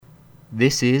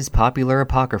This is Popular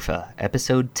Apocrypha,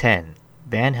 Episode 10,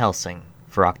 Van Helsing,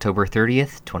 for October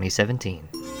 30th, 2017.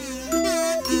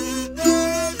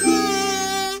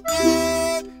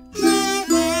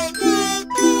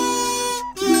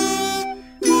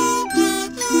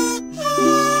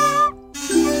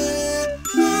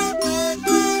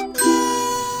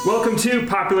 Welcome to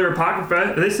Popular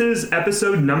Apocrypha. This is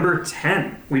episode number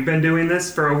 10. We've been doing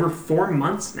this for over 4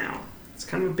 months now. It's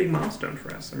kind of a big milestone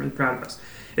for us. I'm really proud of us.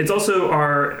 It's also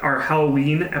our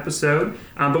Halloween episode,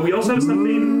 but we also have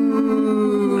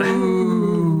something...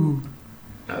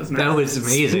 That was nice. That was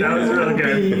amazing. That was really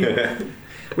good.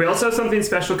 We also have something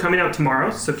special coming out tomorrow,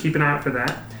 so keep an eye out for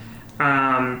that.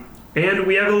 And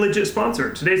we have a legit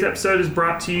sponsor. Today's episode is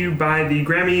brought to you by the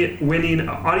Grammy-winning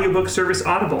audiobook service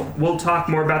Audible. We'll talk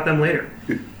more about them later.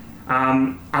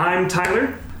 I'm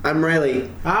Tyler. I'm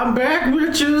Riley. I'm back,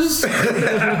 bitches!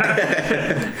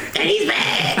 And he's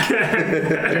back!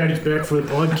 Daddy's back for the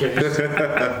podcast.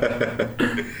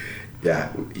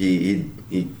 Yeah, he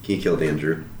killed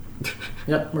Andrew.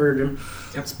 Yep, murdered him.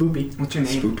 Yep, spoopy. What's your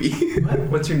name? Spoopy.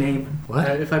 What's your name?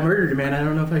 If I murdered a man, I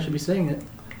don't know if I should be saying it.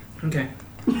 Okay.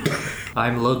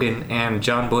 I'm Logan and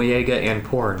John Boyega and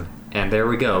porn. And there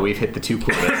we go. We've hit the 2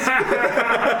 quotas.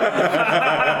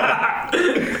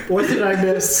 What did I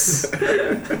miss?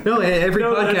 No, every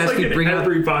No, that's podcast like we in bring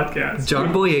every up podcast.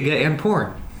 John Boyega and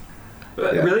porn.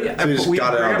 Really? So we just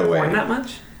got it out of the way. Porn that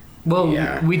much? Well,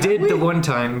 Yeah. we did the one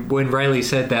time when Riley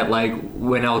said that, like,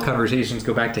 when all conversations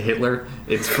go back to Hitler,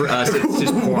 it's for us, it's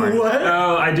just porn. What?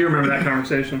 Oh, I do remember that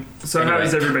conversation. So how Anyway.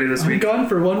 is everybody this I'm week? gone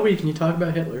for 1 week and you talk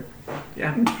about Hitler.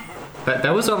 Yeah.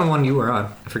 That was on the one you were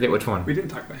on. I forget which one. We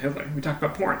didn't talk about Hitler. We talked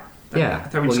about porn. Yeah. I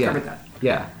thought we Well, just yeah. covered that.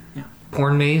 Yeah. Yeah.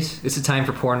 Porn maze? It's a time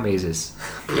for porn mazes.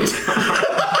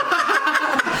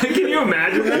 Can you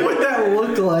imagine that? What that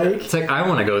looked like? It's like, I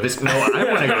want to go this... No, I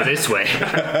want to go this way.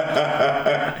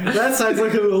 That sounds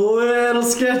like a little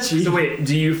sketchy. So wait,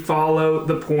 do you follow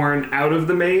the porn out of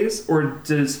the maze, or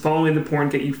does following the porn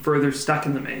get you further stuck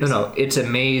in the maze? No, it's a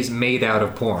maze made out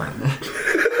of porn.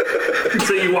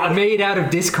 So you walk. Made out of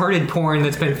discarded porn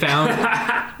that's been found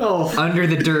Oh, under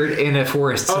the dirt in a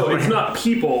forest Oh, somewhere. it's not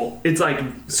people. It's like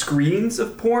screens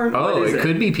of porn. Oh, What is it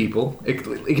could be people. It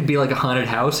could be like a haunted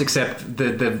house, except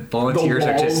the volunteers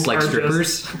are walls just like are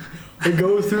strippers. they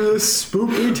go through the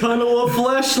spooky tunnel of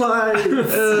fleshlight.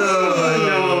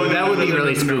 Oh, that would be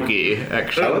really spooky, I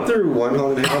actually. went through one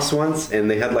haunted house once, and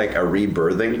they had like a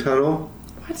rebirthing tunnel.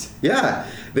 What? Yeah,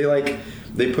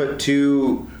 they put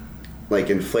 2 like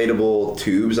inflatable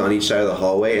tubes on each side of the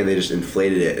hallway, and they just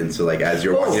inflated it, and so like as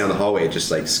you're walking down the hallway, it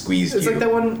just like squeezed It's you. like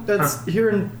that one that's here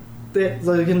in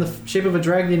the shape of a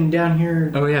dragon down here.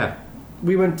 Oh, yeah.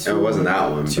 We went to. It wasn't that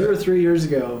one, 2 but- or 3 years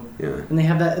ago. Yeah. And they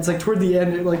have that. It's like toward the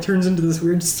end, it like turns into this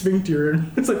weird sphincter,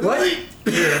 and it's like what?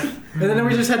 And then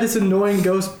we just had this annoying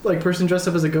ghost person dressed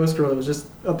up as a ghost girl. It was just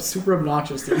super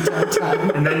obnoxious the entire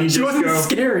time. And then you she just wasn't go.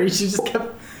 scary. She just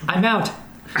kept. I'm out.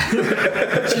 She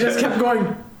just kept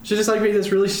going. She just like made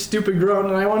this really stupid groan,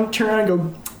 and I wanted to turn around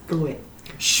and go away.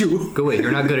 Shoo. Go away.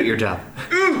 You're not good at your job.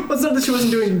 It's not that she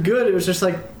wasn't doing good. It was just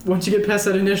like once you get past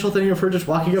that initial thing of her just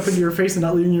walking up into your face and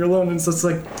not leaving you alone, and so it's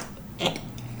like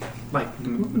Like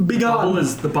Be gone.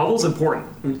 the bubble's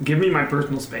important. Give me my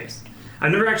personal space.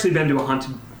 I've never actually been to a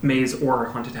haunted maze or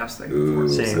a haunted house thing before. Ooh,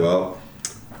 Same. well,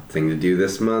 thing to do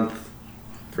this month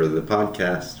for the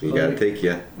podcast. We gotta take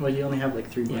you. well, you only have like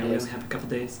 3 Yeah, we days. only have a couple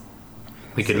days.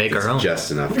 We could make It's our own.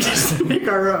 just enough time. Just make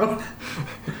our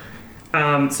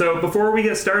own. So before we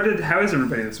get started, how is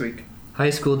everybody this week? High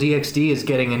School DxD is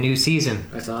getting a new season.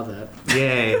 I saw that.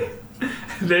 Yay.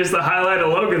 There's the highlight of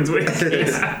Logan's week.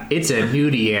 It's a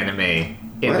nudie anime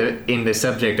in the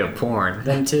subject of porn.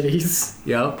 Them titties.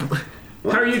 Yep.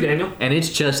 How are you, Daniel? And it's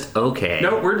just okay.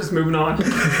 No, we're just moving on.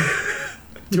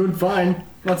 Doing fine.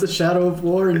 Lots of Shadow of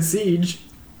War and Siege.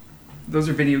 Those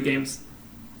are video games.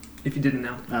 If you didn't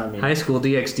know. I mean, High School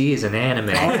DxD is an anime.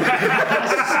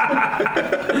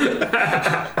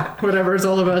 whatever. It's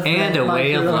all about And that a My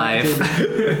way of Hero life.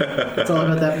 Academia. It's all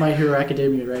about that My Hero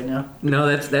Academia right now.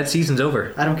 No, that season's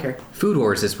over. I don't care. Food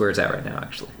Wars is where it's at right now,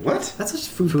 actually. What? That's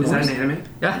just food. Food Is that porn. an anime?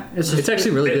 Yeah, It's it's, just-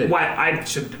 actually really good. Why? I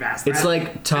shouldn't have asked that. It's like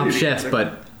I Top knew the Chef, answer.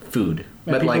 but food.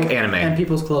 And But like people- anime. And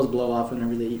people's clothes blow off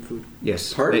whenever they eat food.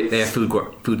 Yes, Pardon? they have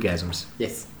foodgasms.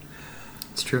 Yes.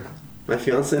 It's true. My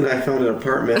fiance and I found an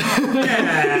apartment.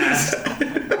 Yes.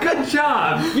 Good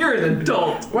job. You're an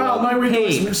adult. Wow, my week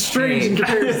Hey, was strange hey. in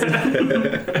comparison.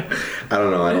 I don't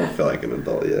know. I don't feel like an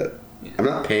adult yet. I'm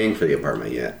not paying for the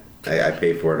apartment yet. I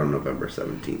pay for it on November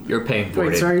 17th. You're paying for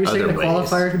Wait, it. so are you other saying the ways.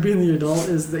 qualifier to being the adult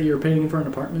is that you're paying for an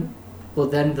apartment? Will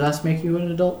then thus make you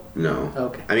an adult? No.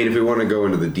 Okay. I mean, if we want to go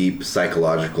into the deep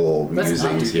psychological Let's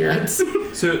not musings do here. that.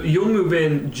 So you'll move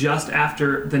in just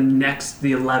after the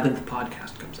 11th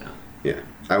podcast comes out. Yeah.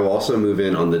 I will also move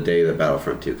in on the day that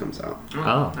Battlefront 2 comes out.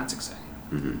 Oh. That's exciting.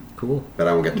 Cool. But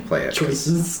I won't get to play it.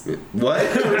 Choices. What?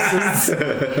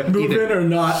 Move in or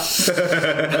not.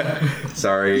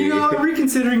 Sorry. You know, I'm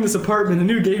reconsidering this apartment. A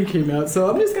new game came out, so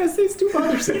I'm just gonna say it's too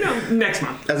bothersome. You know, next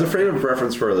month. As a frame of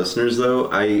reference for our listeners,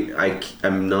 though,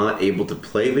 I'm not able to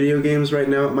play video games right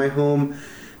now at my home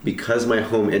because my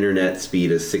home internet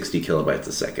speed is 60 kilobytes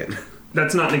a second.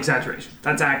 That's not an exaggeration.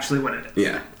 That's actually what it is.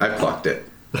 Yeah, I clocked it.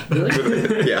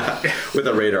 Really? Yeah, with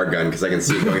a radar gun because I can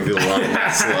see it going through the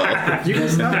line slow. Do you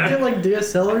guys not get like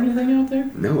DSL or anything out there?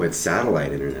 No, it's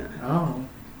satellite internet. Oh.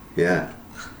 Yeah.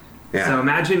 Yeah. So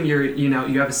imagine you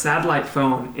have a satellite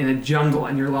phone in a jungle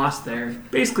and you're lost there.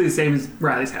 Basically the same as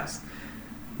Riley's house.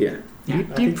 Yeah.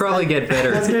 You'd probably get I was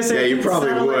better. gonna say, Yeah, you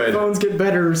probably satellite would. phones get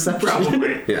better reception.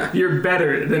 Probably. Yeah. You're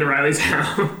better than Riley's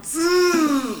house.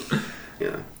 Yeah.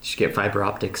 You should get fiber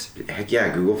optics. Heck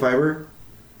yeah, Google Fiber.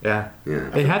 Yeah.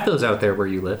 Yeah. They have those out there where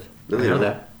you live. No, I they know don't.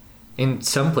 that. In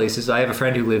some places, I have a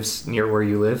friend who lives near where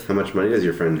you live. How much money does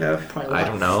your friend have? Probably I not.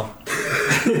 don't know.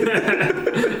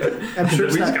 I'm sure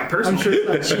it's We just not, got personal. I'm sure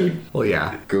it's not cheap. Well,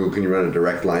 yeah. Google, can you run a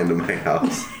direct line to my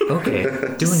house? Okay.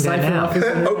 Doing that Siphon off his now.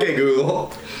 internet. Okay,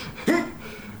 Google.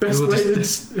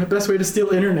 Best way to steal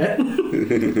internet.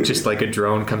 Just like a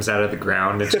drone comes out of the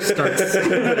ground and just starts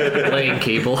laying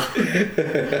cable.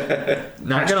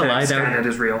 Not gonna lie, Skynet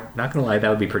is real. not gonna lie, that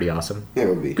would be pretty awesome. Yeah, it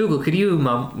would be. Google, could you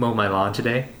mow my lawn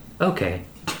today? Okay.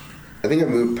 I think I've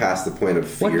moved past the point of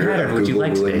What fear pattern of would you Google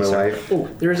like ruling today, my sir? life. Oh,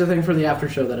 there is a thing for the after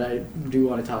show that I do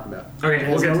want to talk about. Okay, it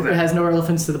we'll has, get to no, that. it has no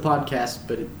relevance to the podcast,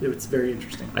 but it's very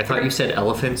interesting. I thought you said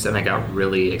elephants and I got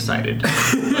really excited.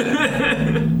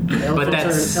 Elephants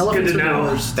that's are, elephants good to are the know.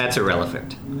 worst. That's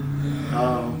irrelevant.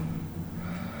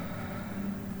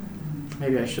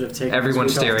 Maybe I should have taken.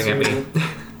 Everyone's this week off staring at too. me.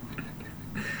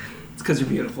 It's because you're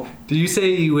beautiful. Did you say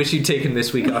you wish you'd taken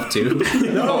this week off too?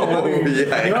 Oh,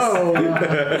 yikes. No,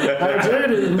 I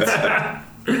didn't.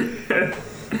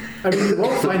 I mean, you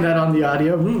won't find that on the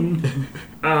audio.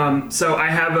 So I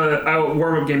have a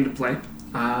warm-up game to play.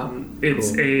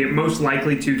 It's a most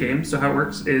likely to game. So how it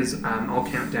works is I'll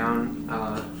count down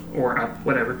or up,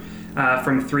 whatever,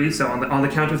 from 3. So on the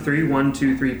count of 3, 1,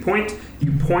 2, 3, point.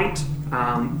 You point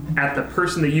at the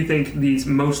person that you think these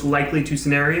most likely to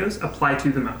scenarios apply to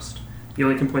the most. You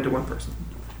only can point at one person.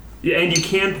 Yeah, and you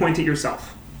can point at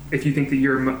yourself if you think that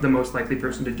you're the most likely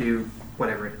person to do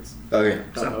whatever it is. Okay.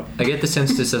 So I get the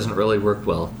sense this doesn't really work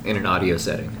well in an audio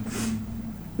setting.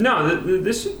 no,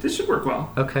 this should work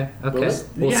well. Okay, Will okay. it?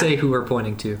 We'll Yeah. say who we're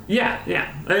pointing to. Yeah.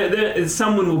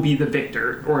 Someone will be the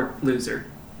victor or loser,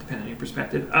 depending on your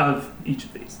perspective, of each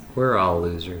of these. We're all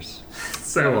losers.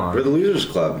 So, Go We're on. the Losers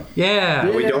Club. Yeah.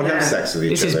 We don't Yeah. have sex with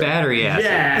each This is other. battery acid.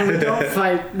 And we yeah. don't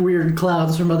fight weird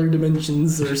clouds from other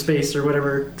dimensions or space or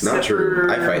whatever. Not Except true. for-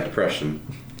 I fight depression.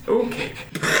 Okay.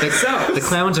 The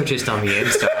clowns are just on the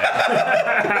inside.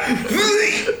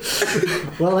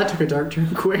 Well, that took a dark turn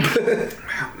quick. Wow,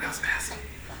 that was fast.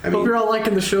 I Hope you're mean, all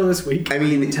liking the show this week.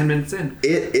 10 minutes in.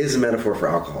 it is a metaphor for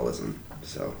alcoholism.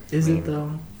 So, Is it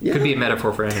though? yeah. Could be a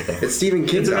metaphor for anything. It's Stephen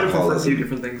It's King's a metaphor for a few alcoholism.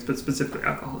 different things, but specifically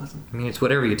alcoholism. I mean, it's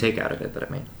whatever you take out of it, but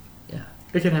I mean, yeah.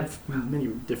 It can have many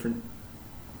different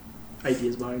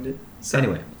ideas behind it. So,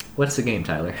 Anyway, what's the game,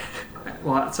 Tyler?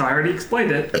 Well, so I already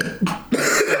explained it. And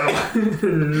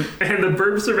the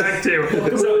burps are back too.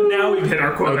 So now we've hit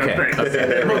our quota Okay.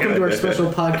 thing. Welcome to our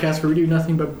special podcast where we do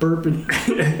nothing but burp and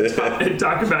And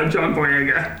talk about John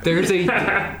Boyega.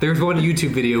 There's one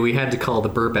YouTube video we had to call the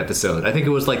burp episode. I think it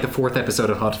was like the 4th episode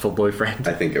of Hauntiful Boyfriend.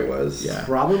 I think it was. Yeah.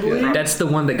 probably. Yeah. That's the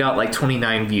one that got like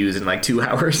 29 views in like 2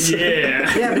 hours.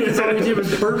 Yeah. Yeah, because all we did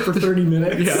was burp for 30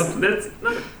 minutes. That's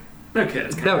not. Okay,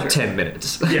 that's kind That of was true. 10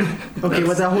 minutes. Yeah. Okay,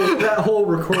 but that whole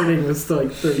recording was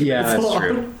like 30 Yeah, minutes that's long.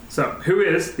 true. So, who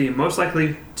is the most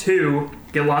likely to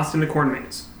get lost in the corn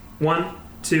maze? 1,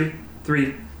 2,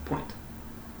 3, point.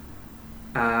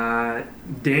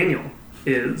 Daniel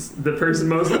is the person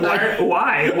most. Why are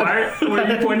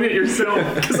you pointing at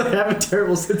yourself? Because I have a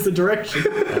terrible sense of direction.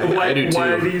 I do too.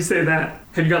 Why do you say that?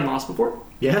 Have you gotten lost before?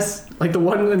 Yes, like the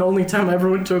one and only time I ever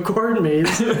went to a corn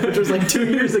maze, which was like 2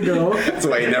 years ago. That's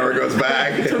why he never goes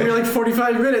back. It took me like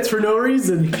 45 minutes for no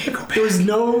reason. There was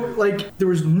no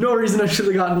reason I should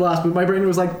have gotten lost, but my brain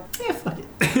was like, fuck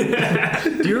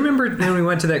it. Do you remember when we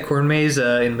went to that corn maze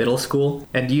in middle school?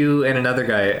 And you and another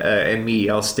guy and me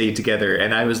all stayed together,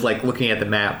 and I was like looking at the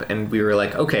map, and we were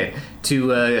like, okay,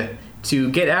 to to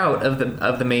get out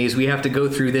of the maze, we have to go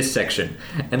through this section,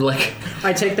 and like,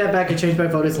 I take that back and change my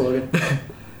vote. It's Logan.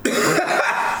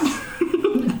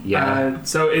 yeah,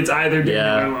 So it's either Daniel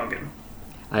Yeah. or Logan.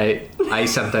 I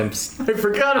sometimes I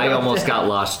forgot about I almost that. got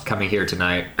lost coming here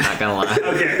tonight. Not gonna lie.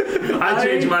 Okay, I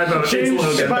changed my vote. It's Changed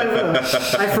Logan. my vote.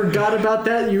 I forgot about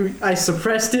that. I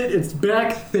suppressed it. It's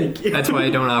back. Thank you. That's why I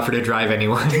don't offer to drive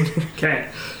anyone. Okay,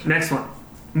 next one.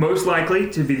 Most likely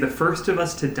to be the first of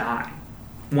us to die.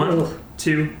 1, Ugh.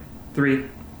 2, 3,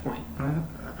 point.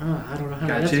 I don't know how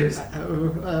Gotta to choose.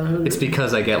 answer. It's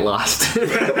because I get lost.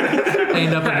 I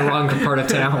end up in the wrong part of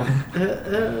town.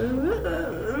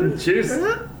 Choose.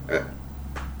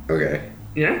 Okay.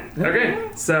 Yeah? Okay.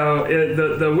 So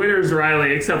the winner's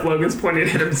Riley, except Logan's pointing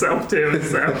at himself too.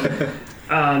 So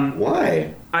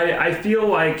Why? I feel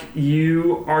like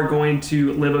you are going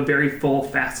to live a very full,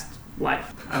 fast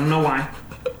life. I don't know why.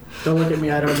 Don't look at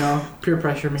me. I don't know. Peer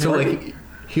pressure, man. So like,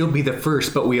 he'll be the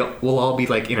first, but we'll all be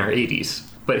like in our 80s.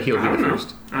 But he'll I be don't the know.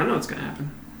 first. I don't know what's going to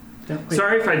happen. Wait,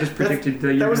 Sorry if I just predicted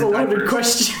that you that were was a gonna die loaded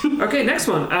first. question. Okay, next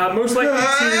one. Most likely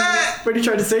to... What are you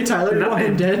trying to say, Tyler? You want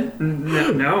him Nothing.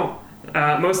 dead? No.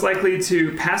 Most likely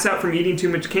to pass out from eating too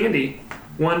much candy.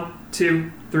 1,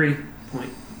 2, 3,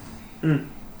 point.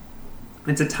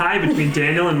 It's a tie between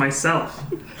Daniel and myself.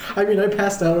 I mean, I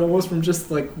passed out almost from just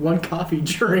like one coffee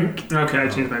drink. Okay, I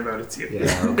changed my vote. It's you.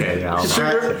 Yeah. Okay. Yeah.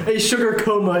 A sugar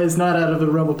coma is not out of the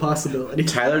realm of possibility.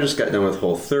 Tyler just got done with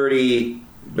Whole 30,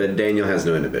 but Daniel has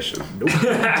no inhibition.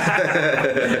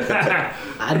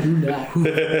 I do not.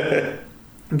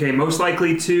 Okay, most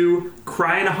likely to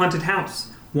cry in a haunted house.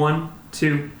 1,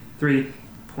 2, 3,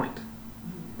 point.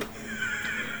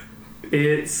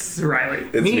 It's Riley.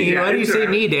 It's Me? Yeah, Why do you it's say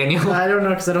alright. me, Daniel? I don't know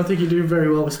because I don't think you do very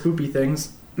well with spoopy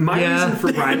things. My Yeah. reason for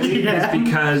Riley Yeah. is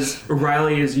because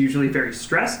Riley is usually very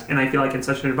stressed, and I feel like in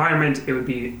such an environment, it would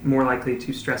be more likely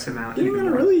to stress him out. You even don't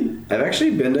more. really. I've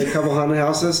actually been to a couple haunted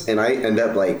houses, and I end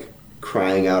up like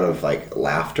crying out of like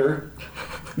laughter.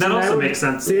 That also I would- makes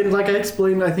sense. See, like I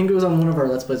explained, I think it was on one of our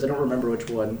Let's Plays. I don't remember which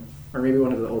one, or maybe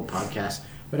one of the old podcasts.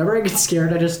 Whenever I get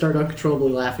scared, I just start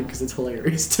uncontrollably laughing because it's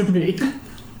hilarious to me.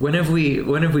 When have we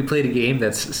played a game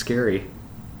that's scary?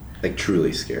 Like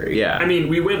truly scary. Yeah. I mean,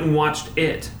 we went and watched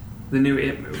It, the new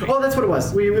It movie. Oh, that's what it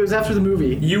was. It was after the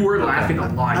movie. You were laughing a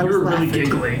lot. I You was were really laughing.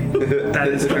 giggling. That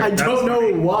is true. I That don't was know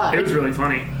funny. why. It was really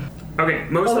funny. Okay,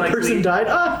 most Oh, the likely. person died.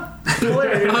 Ah,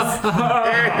 hilarious.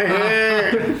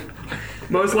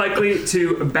 Most likely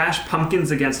to bash pumpkins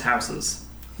against houses.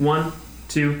 1,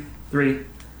 2, 3.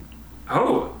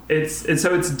 Oh, it's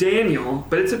Daniel,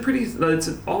 but it's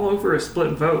all over a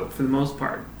split vote for the most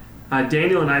part.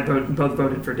 Daniel and I both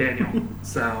voted for Daniel,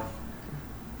 so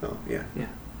Oh yeah. yeah,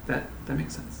 that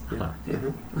makes sense. Huh. Yeah.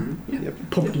 Yeah. Yep.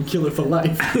 Pumpkin killer for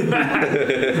life.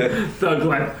 Thug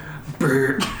life.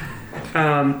 Brr.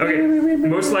 Okay,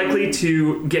 most likely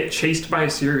to get chased by a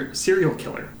serial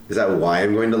killer. Is that why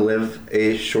I'm going to live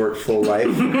a short, full life?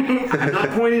 I'm not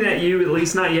pointing at you, at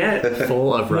least not yet.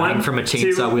 Full of running 1, from a 2,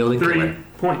 chainsaw wielding 3, killer.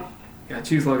 point. Yeah,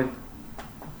 choose Logan.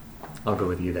 I'll go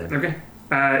with you then. Okay,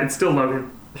 it's still Logan.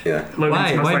 Yeah. Logan's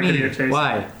Why? most Why likely to me? get chased.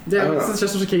 Why? Yeah, I don't it's know. the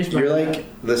justification. You're behind like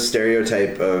the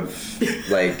stereotype of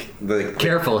like the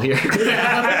Careful here.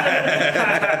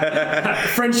 that.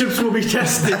 Friendships will be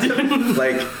tested.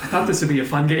 like I thought this would be a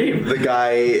fun game. the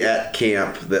guy at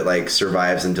camp that like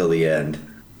survives until the end.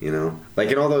 You know, like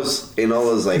in all those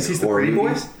like Is he the horror pretty boy?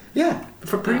 movies. Yeah.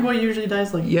 For Pretty Boy usually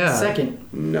dies like Yeah. second.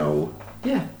 No.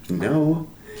 Yeah. No.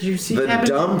 Did you see The Cabin?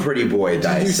 dumb pretty boy Did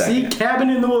dies you second. see Cabin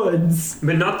in the Woods?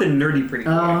 But not the nerdy pretty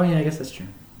boy. Oh yeah, I guess that's true.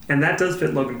 And that does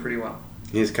fit Logan pretty well.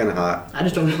 He's kind of hot. I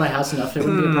just don't leave my house enough. It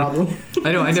wouldn't be a problem.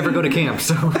 I know. I never go to camp,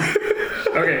 so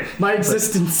Okay, My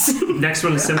existence. next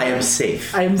one is similar. I am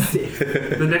safe. I am safe. The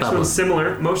next That one's one.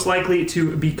 similar. Most likely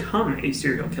to become a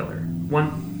serial killer.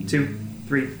 1, 2,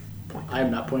 3, point. I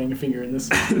am not pointing a finger in this.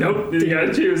 Nope, you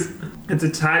gotta choose. It's a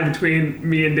tie between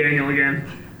me and Daniel again.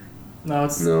 No,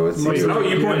 it's No, it's most you. of Oh,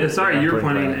 it. you pointed. Sorry, Yeah, you're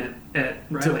pointing pointing at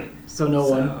Riley. So no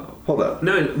one. So- Hold up.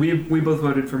 No, we both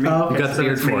voted for me. Oh, okay. you got So the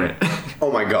ear it's for me. it.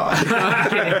 Oh my god.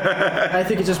 I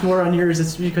think it's just more on yours.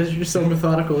 It's because you're so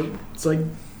methodical. It's like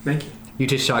Thank you. You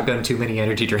just shotgun too many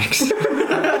energy drinks.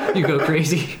 You go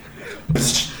crazy.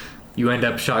 You end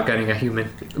up shotgunning a human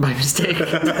by mistake.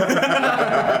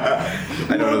 I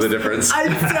don't know the difference.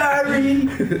 I'm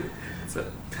sorry.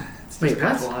 It's Wait, what?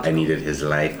 pathological. I needed his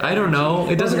life. I don't know.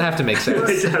 It doesn't have to make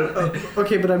sense.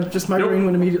 Okay, but I'm just my Nope. brain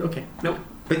went immediately. Okay. Nope.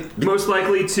 Most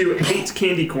likely to hate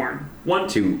candy corn. 1,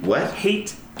 2. To what?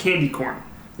 Hate candy corn.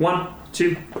 1,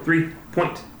 2, 3,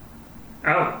 point.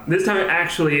 Oh, this time it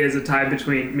actually is a tie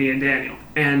between me and Daniel.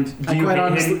 And do I you quite hate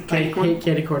honestly, I candy corn? hate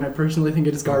candy corn. I personally think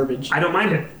it is garbage. I don't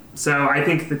mind it. So I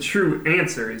think the true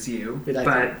answer is you, I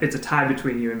but it's a tie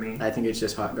between you and me. I think it's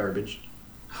just hot garbage.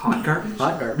 Hot garbage?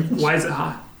 Hot garbage. Why is it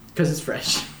hot? Because it's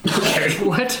fresh. Okay.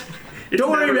 What? It's Don't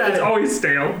worry about It's it. always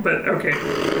stale, but okay.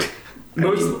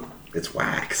 It's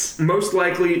wax. Most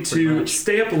likely Pretty to much.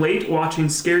 stay up late watching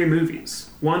scary movies.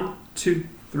 1, 2,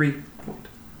 3 point.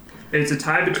 It's a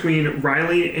tie between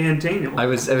Riley and Daniel. I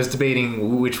was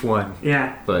debating which one,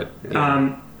 Yeah. but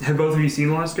Have both of you seen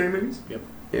a lot of scary movies?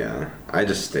 Yeah, I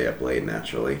just stay up late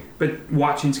naturally. But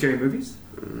watching scary movies?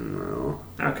 No.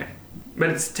 Okay. But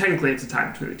it's technically it's a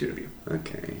tie between the two of you.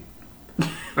 Okay.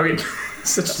 Okay.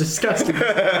 Such disgusting.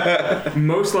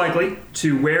 Most likely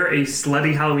to wear a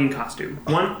slutty Halloween costume.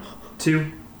 1,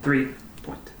 2, 3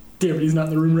 point. Damn it, he's not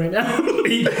in the room right now.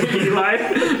 Eli?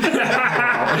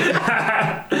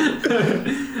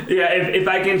 Yeah, if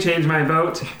I can change my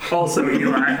vote, also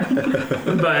Eli.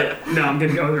 But no, I'm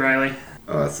gonna go with Riley.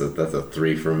 Oh, that's a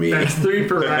 3 for me. That's 3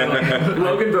 for Riley.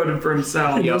 Logan voted for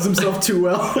himself. He knows himself too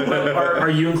well. Are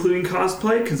you including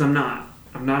cosplay? Because I'm not.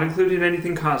 I'm not including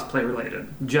anything cosplay related.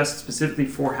 Just specifically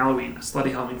for Halloween, a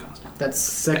slutty Halloween costume. That's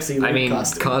sexy. I late mean,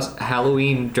 costume.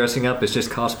 Halloween dressing up is just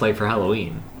cosplay for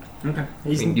Halloween. Okay, I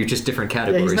mean, you're just different yeah,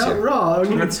 categories he's not here.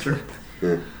 wrong. that's true.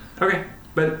 Yeah. Okay,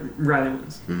 but Riley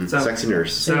wins. So, Sexy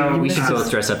nurse. so We should uh, both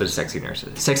dress up as sexy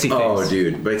nurses. Sexy things. Oh,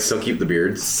 dude, but still keep the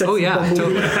beards. Sexy Oh, yeah, Bumblebee.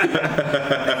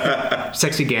 totally.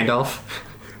 Sexy Gandalf.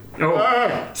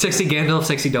 Oh, Sexy Gandalf,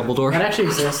 sexy That Dumbledore. actually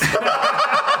exists.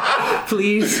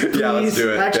 Please. Yeah, let's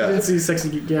do it. I actually Yeah. did see Sexy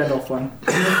Gandalf one.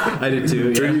 I did too,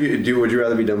 Would you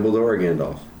rather be Dumbledore or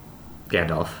Gandalf?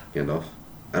 Gandalf. Gandalf.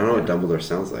 I don't know what Dumbledore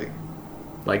sounds like.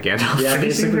 Like Gandalf. Yeah, Have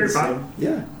you seen basically Harry the Potter? same.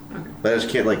 Yeah. Okay. But I just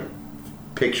can't like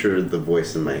picture the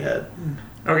voice in my head.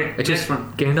 okay. It just Next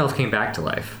one. Gandalf came back to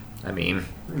life. I mean,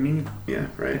 I mean, Yeah,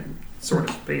 right. sort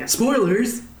of, but yeah.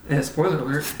 Spoilers. Yeah, spoiler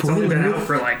alert. It's only been out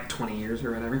for like 20 years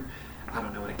or whatever. I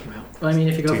don't know when it came out. I mean,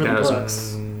 if you go for the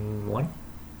books. 2001.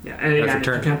 Yeah, and yeah, if you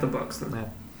Return. count the books. Then.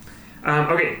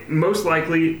 Yeah. Okay, most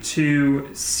likely to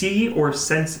see or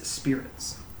sense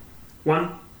spirits. 1,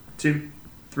 2,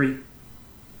 3.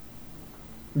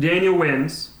 Daniel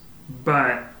wins,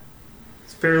 but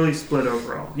it's fairly split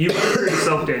overall. You voted for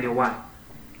yourself, Daniel. Why?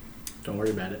 Don't worry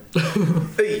about it.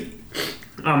 Hey.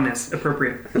 Ominous,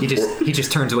 appropriate. He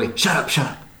just turns away. Shut up, shut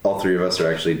up. All 3 of us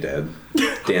are actually dead.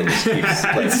 Dan just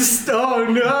keeps like, Oh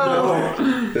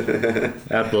no!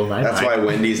 That blew my that's why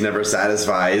Wendy's never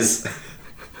satisfies.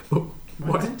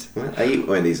 What? What? I eat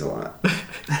Wendy's a lot.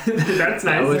 That's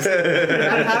nice. was-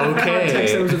 Out of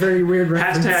context, it was a very weird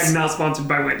reference. Hashtag not sponsored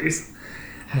by Wendy's.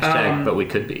 Hashtag, but we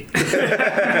could be.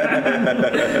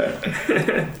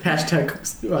 Hashtag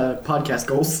podcast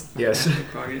goals. Yes.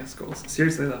 Oh, yes, goals.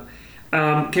 Seriously, though.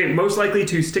 Okay, most likely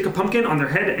to stick a pumpkin on their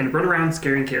head and run around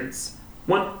scaring kids.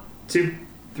 1, 2,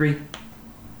 3.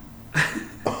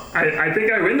 I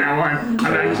think I win that one.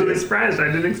 I'm actually surprised. I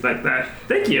didn't expect that.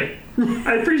 Thank you.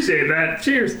 I appreciate that.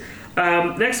 Cheers.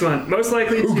 Next one. Most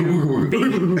likely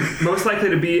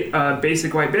to be a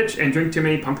basic white bitch and drink too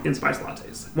many pumpkin spice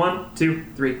lattes. 1, 2,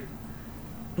 3.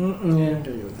 Yeah, I'm gonna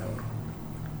go with that one.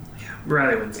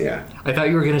 Riley wins. Yeah. I thought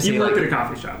you were gonna say You work like. at a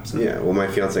coffee shop. So. Yeah. Well, my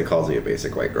fiance calls me a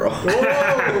basic white girl.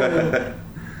 Whoa!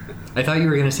 I thought you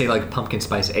were gonna say like pumpkin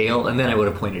spice ale, and then I would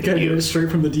have pointed Gotta at get you. it straight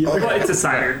from the dealer. Well, it's a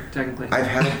cider, technically. I've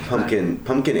had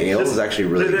pumpkin ale is actually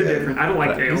really They're good. different. I don't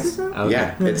like But- ales. Okay.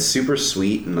 Yeah, it's super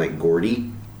sweet and like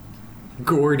gourdy.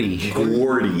 Gordy.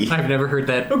 Gourdy. I've never heard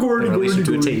that A gourdy, in relation gourdy,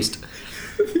 to a gourdy. taste.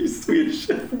 Swedish.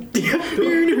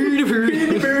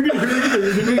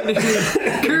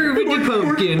 Curvy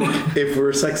pumpkin. If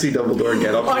we're sexy Dumbledore,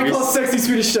 get up. I call sexy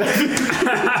Swedish chef.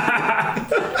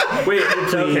 Wait,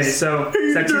 okay, Please. so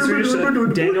sexy Swedish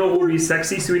chef. Daniel will be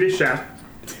sexy Swedish chef.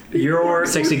 You're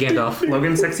Sexy Gandalf.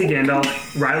 Logan, sexy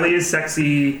Gandalf. Riley is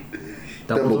sexy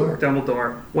Dumbledore.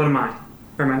 Dumbledore. What am I?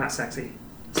 Or am I not sexy?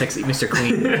 Sexy Mr.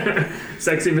 Clean.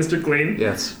 Sexy Mr. Clean.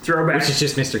 Yes. Throwback. Which is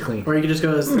just Mr. Clean. Or you could just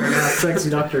go as sexy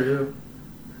Doctor Who.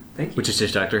 Thank you. Which is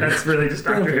just Doctor Who. That's really just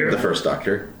Doctor The Who. first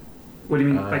Doctor. What do you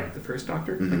mean, like the first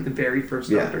Doctor? Like the very first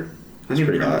Yeah. Doctor? I He's don't even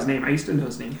pretty remember his hot. name. I used to know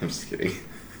his name. I'm just kidding.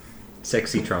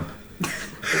 Sexy Trump.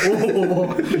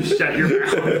 Shut your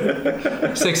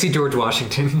mouth. Sexy George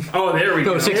Washington. Oh, there we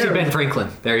go. Oh, sexy There we Ben go. Franklin.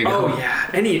 There you go. Oh, yeah.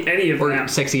 Any of Or them.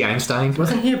 sexy Einstein.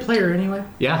 Wasn't he a player anyway?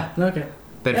 Yeah. Okay.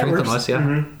 Ben That Franklin works. was,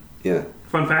 yeah. Yeah.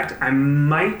 Fun fact, I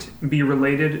might be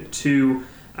related to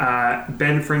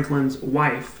Ben Franklin's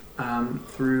wife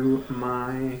through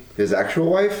my, His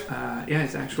actual wife?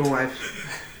 his actual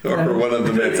wife. Or one of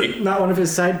the many? Not one of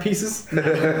his side pieces.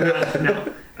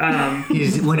 No.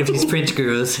 He's one of his French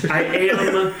girls. I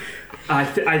am,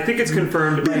 I think it's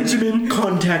confirmed. Benjamin,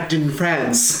 contact in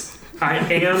France. I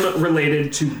am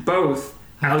related to both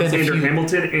I've been a Alexander few-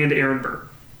 Hamilton and Aaron Burr.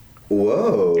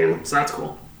 Whoa. Yeah, so that's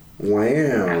cool.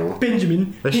 Wow.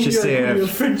 Benjamin. Let's just say I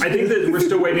think that we're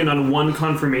still waiting on one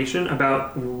confirmation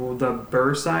about the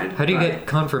Burr side. How do you but- get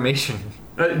confirmation?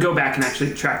 Go back and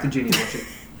actually track the genealogy.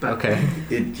 But, Okay.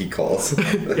 He calls.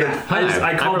 Yeah,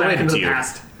 Hi, I call I'm back related into to the you.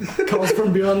 past. calls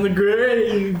from beyond the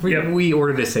grave. We, Yep. we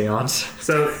ordered a seance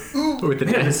So, with the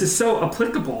man, dead. this is so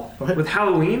applicable What? with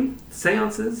Halloween,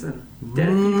 seances, and dead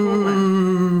people,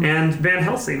 and Van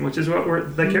Helsing, which is what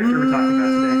the character we're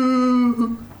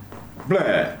talking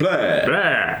Blah, blah.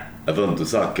 Blah, I want to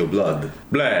suck your blood.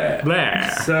 Blah. blah. about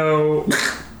today. So,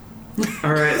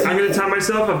 all right, I'm going to time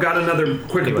myself. I've got another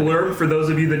quick Anyway. blurb for those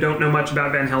of you that don't know much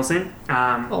about Van Helsing.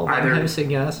 Oh, Either I'm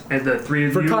saying yes. the three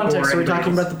of For you context, or are we anybody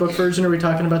talking else. about the book version or are we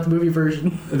talking about the movie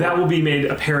version? That will be made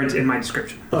apparent in my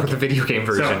description. Or the video game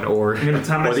version, So, or I'm going to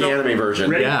time Or myself. the anime version.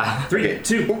 Ready? Yeah. 3,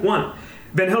 2, 1.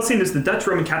 Van Helsing is the Dutch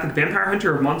Roman Catholic vampire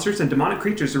hunter of monsters and demonic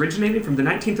creatures originating from the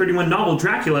 1931 novel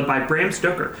Dracula by Bram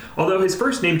Stoker. Although his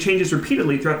first name changes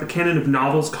repeatedly throughout the canon of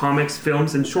novels, comics,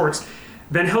 films, and shorts,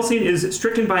 Van Helsing is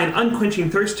stricken by an unquenching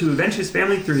thirst to avenge his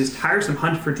family through his tiresome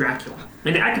hunt for Dracula.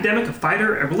 An academic, a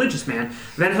fighter, a religious man,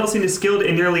 Van Helsing is skilled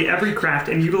in nearly every craft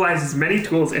and utilizes many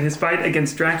tools in his fight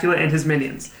against Dracula and his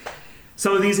minions.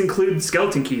 Some of these include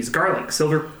skeleton keys, garlic,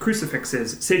 silver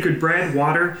crucifixes, sacred bread,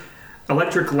 water,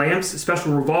 electric lamps,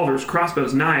 special revolvers,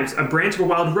 crossbows, knives, a branch of a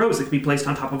wild rose that can be placed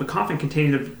on top of a coffin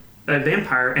containing a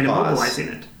vampire and Pause. immobilizing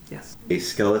it. Yes. A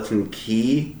skeleton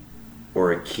key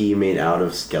or a key made out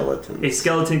of skeletons? A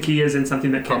skeleton key is in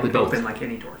something that can Probably both. open like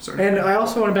any door. Sort of. And I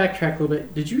also want to backtrack a little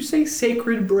bit. Did you say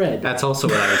sacred bread? that's also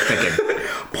what I was thinking.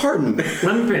 Pardon.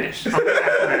 Let me finish. I'll get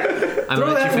back to that. I'm Throw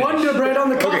gonna let that you finish. Wonder Bread on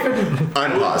the coffin.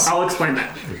 Unpause. I'll explain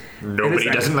that. Nobody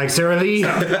In a doesn't like Sarah Lee.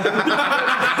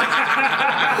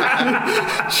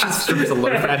 She strips a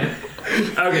loaf at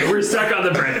it. Okay, we're stuck on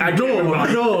the bread. I can't move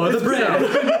on. No, the bread.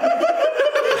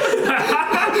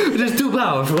 It is too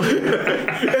powerful.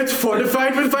 It's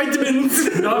fortified with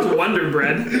vitamins. Not Wonder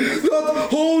Bread. Not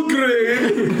whole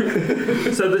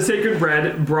grain. So the sacred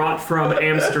bread brought from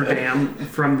Amsterdam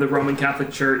from the Roman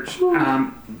Catholic Church.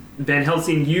 Van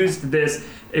Helsing used this.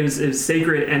 It was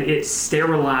sacred, and it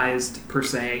sterilized, per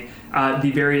se,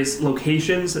 the various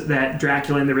locations that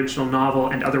Dracula in the original novel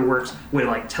and other works would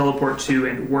like teleport to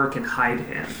and work and hide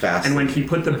in. Fascinating. And when he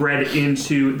put the bread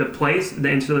into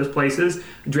into those places,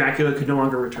 Dracula could no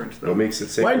longer return to What them. makes it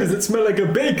sacred? Why does it smell like a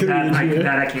bakery That in I here?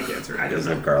 can't answer. I don't Does it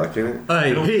know. have garlic in it? I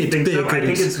I don't think so. I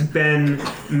think it's been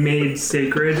made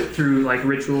sacred through like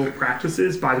ritual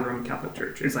practices by the Roman Catholic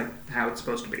Church. It's like how it's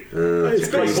supposed to be. I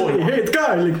especially hate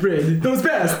garlic bread. Those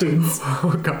bastards.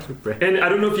 Oh, garlic bread. And I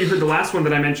don't know if you heard the last one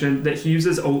that I mentioned that he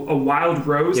uses a wild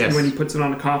rose, Yes. and when he puts it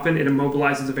on a coffin, it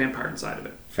immobilizes a vampire inside of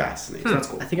it. Fascinating. So that's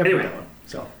cool. I think I've anyway, heard that one.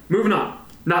 So. moving on.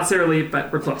 Not Sarah Lee,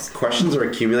 but we're close. Questions are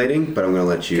accumulating, but I'm going to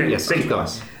let you. Okay, Yes, thank keep you. going.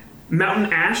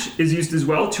 Mountain ash is used as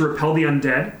well to repel the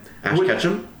undead. Ash Would-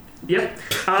 Ketchum? Yep.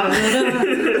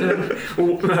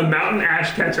 Mountain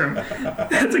Ash Ketchum.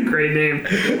 That's a great name.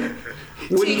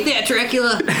 Take that,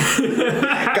 Dracula.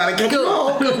 Gotta catch 'em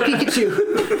all. Go,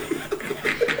 Pikachu.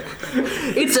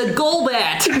 It's a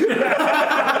Golbat.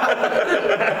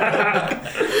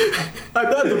 I'm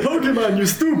not the Pokemon, you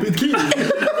stupid kid.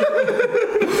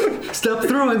 Stop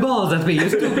throwing balls at me, you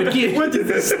stupid kid. What is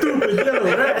this stupid yellow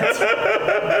rat?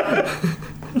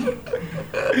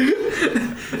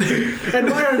 And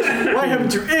why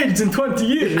haven't you aged in 20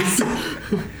 years?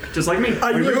 Just like me.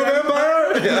 Are you a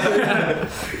vampire?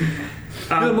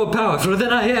 You're more powerful than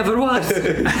I ever was.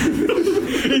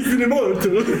 He's an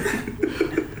immortal.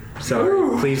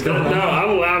 Sorry, please go No, on.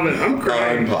 I'm laughing. I'm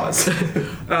crying. Pause.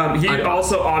 He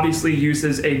also obviously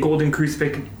uses a golden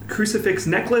crucifix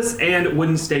necklace and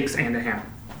wooden stakes and a hammer.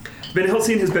 Van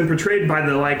Helsing has been portrayed by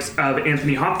the likes of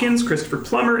Anthony Hopkins, Christopher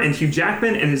Plummer, and Hugh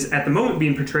Jackman, and is at the moment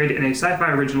being portrayed in a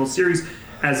sci-fi original series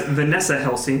as Vanessa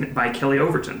Helsing by Kelly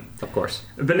Overton. Of course.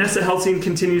 Vanessa Helsing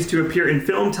continues to appear in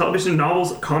film, television,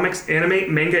 novels, comics,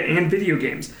 anime, manga, and video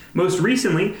games. Most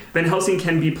recently, Van Helsing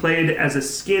can be played as a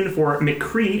skin for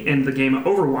McCree in the game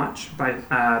Overwatch by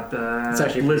It's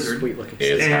actually Blizzard. sweet looking.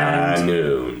 It's And- high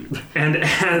noon. And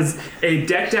as a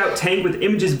decked-out tank with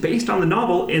images based on the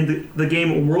novel in the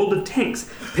game World of Tanks,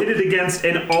 pitted against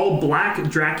an all-black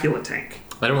Dracula tank.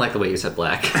 I don't like the way you said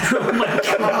black.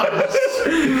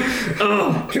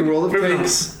 Can World of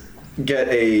Tanks get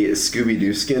a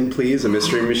Scooby-Doo skin, please? A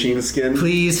Mystery Machine skin?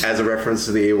 Please. As a reference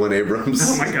to the A1 Abrams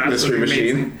Oh my gosh, Mystery that'd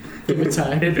be Machine. Give it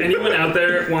time. If anyone out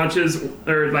there watches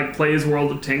or like plays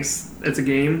World of Tanks, it's a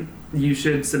game, you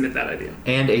should submit that idea.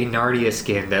 And a Narnia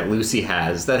skin that Lucy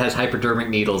has that has hypodermic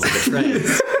needles in the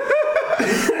treads.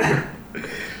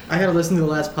 I gotta listen to the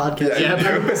last podcast. Yeah,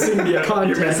 I'm missing the You're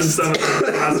context. missing some of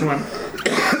the last one.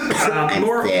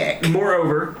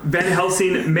 Moreover, Van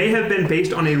Helsing may have been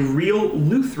based on a real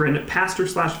Lutheran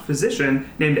pastor/physician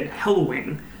named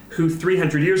Hellwing, who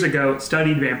 300 years ago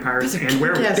studied vampires That's a and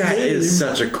werewolves. kick-ass That is name.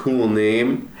 such a cool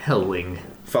name. Hellwing.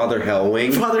 Father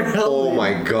Hellwing. Father Hellwing. Oh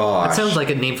my gosh. That sounds like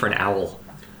a name for an owl.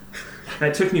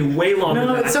 That took me way longer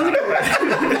No, than it I sounds thought.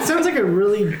 like it sounds like a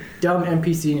really dumb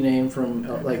NPC name from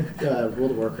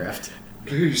World of Warcraft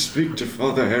Please speak to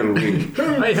Father Hellwing.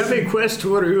 I have a quest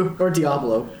for you. or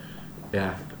Diablo.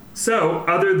 Yeah. So,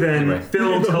 other than Anyway.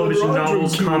 film, television, Roger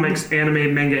novels, King. comics,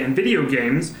 anime, manga, and video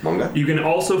games, Manga? you can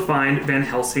also find Van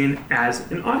Helsing as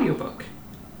an audiobook.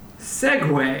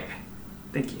 Segway.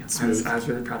 Thank you. I was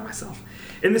really proud of myself.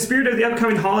 In the spirit of the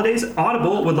upcoming holidays,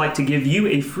 Audible would like to give you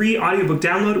a free audiobook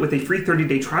download with a free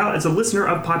 30-day trial as a listener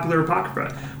of Popular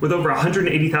Apocrypha. With over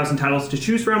 180,000 titles to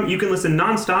choose from, you can listen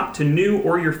nonstop to new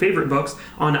or your favorite books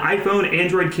on iPhone,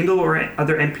 Android, Kindle, or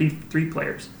other MP3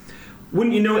 players.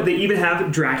 Wouldn't you know it, they even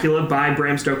have Dracula by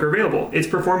Bram Stoker available. It's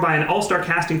performed by an all-star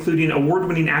cast including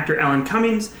award-winning actor Alan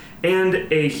Cummings and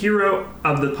a hero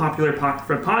of the Popular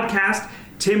Apocrypha podcast,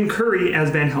 Tim Curry as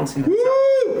Van Helsing himself.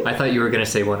 Woo! I thought you were going to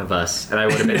say one of us, and I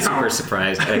would have been No. super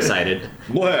surprised and excited.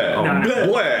 What? No.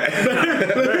 What?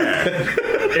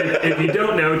 If you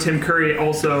don't know, Tim Curry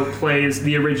also plays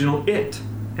the original It,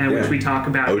 and which Yeah. we talk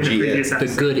about in OG a previous It. The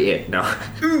episode. good it. No.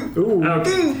 Ooh,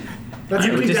 Okay. that's I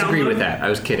would can disagree download- with that. I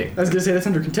was kidding. I was gonna say that's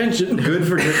under contention. Good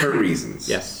for different reasons.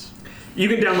 Yes. You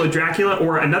can download Dracula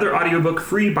or another audiobook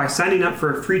free by signing up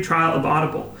for a free trial of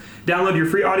Audible. Download your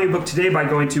free audiobook today by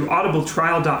going to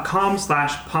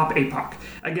audibletrial.com/popapoc.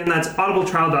 Again, that's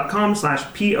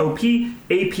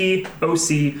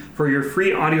audibletrial.com/popapoc for your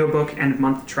free audiobook and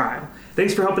month trial.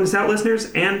 Thanks for helping us out,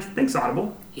 listeners, and thanks,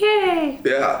 Audible.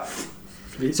 Yeah.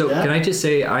 So Yeah. can I just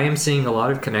say I am seeing a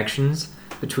lot of connections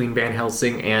between Van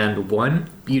Helsing and 1,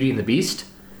 Beauty and the Beast,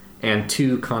 and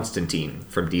 2, Constantine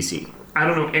from DC. I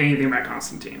don't know anything about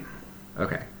Constantine.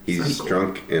 Okay. He's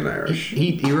drunk and Irish.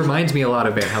 He reminds me a lot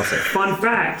of Van Helsing. Fun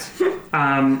fact,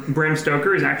 Bram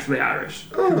Stoker is actually Irish.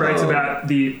 He writes about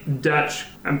the Dutch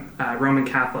Roman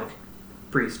Catholic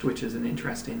priest, which is an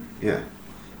interesting... Yeah.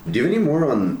 Do you have any more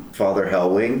on Father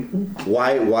Hellwing?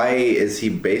 Why is he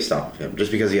based off of him?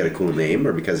 Just because he had a cool name,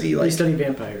 or because he You like study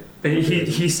vampire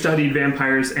He studied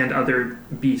vampires and other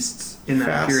beasts in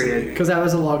that period. fascinating? because that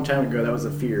was a long time ago. That was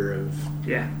a fear of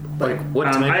Yeah. Like, what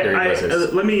time period was this?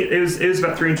 It was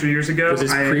about 300 years ago. Was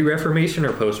this I- pre-Reformation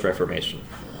or post-Reformation?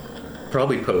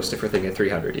 Probably post if we're thinking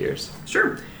 300 years.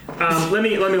 Sure. Let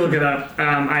me look it up.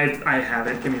 I have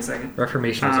it. Give me a second.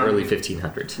 Reformation was Um, early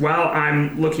 1500s. While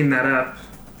I'm looking that up,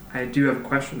 I do have a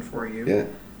question for you. Yeah.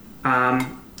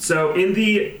 So in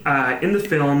the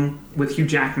film with Hugh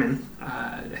Jackman,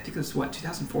 I think it was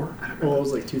 2004. I don't well, it know.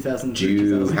 was like 2000. Hugh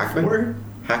 2004.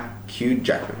 Hackman? Hugh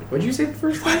Jackman. What did you say the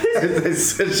first time? I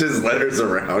switched his letters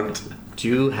around.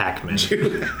 Jew Hackman.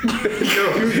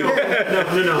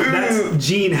 No. That's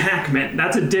Gene Hackman.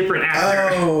 That's a different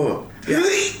actor. Oh.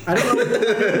 I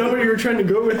don't know where you were trying to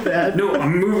go with that. No,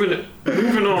 I'm moving on.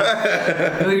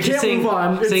 No, you're just Can't saying, move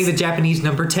on. saying the It's- Japanese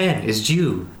number 10 is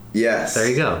Jew. Yes. There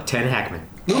you go. 10 Hackman.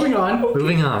 Moving on.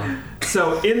 Moving on.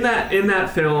 So in that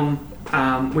film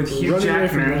with Hugh Running away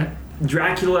from Jackman,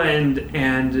 Dracula and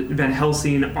Van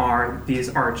Helsing are these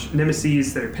arch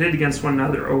nemeses that are pitted against one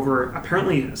another over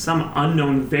apparently some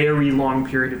unknown, very long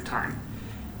period of time,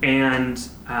 and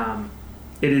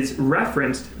it is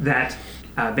referenced that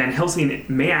Van Helsing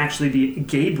may actually be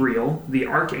Gabriel, the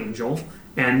archangel,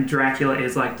 and Dracula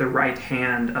is like the right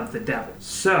hand of the devil.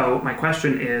 So my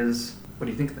question is, what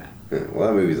do you think of that? Well,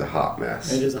 that movie's a hot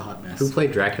mess. It is a hot mess. Who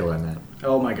played Dracula in that?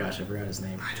 Oh my gosh, I forgot his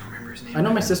name. I don't remember his name. I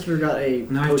know my sister got a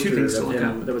No, I have two poster things to of look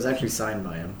him up. that was actually signed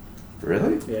by him.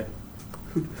 Really? Yeah.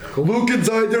 Look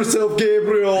inside yourself,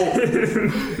 Gabriel.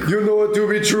 You know it to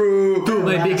be true.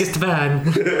 My last- biggest fan.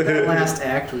 That last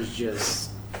act was just.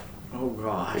 Oh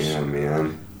gosh. Yeah,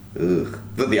 man. Ugh.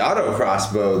 But the auto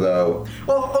crossbow, though.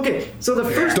 Well, okay. So the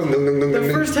first Dun, dun, dun, dun, the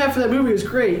dun. first half of that movie was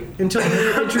great until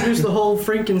they introduced the whole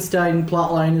Frankenstein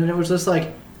plotline, and it was just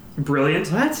like, Brilliant.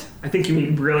 what? I think you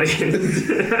mean brilliant.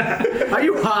 Are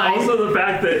you high? Also, the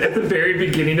fact that at the very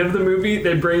beginning of the movie,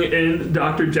 they bring in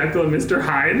Dr. Jekyll and Mr.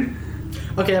 Hyde.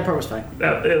 Okay, that part was fine.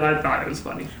 I thought it was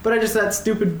funny. But I just that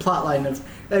stupid plotline of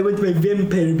I want my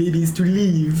vampire babies to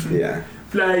leave, Yeah.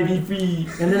 Fly, be free.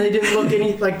 and then they didn't look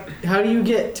any like. How do you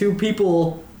get two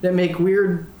people that make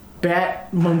weird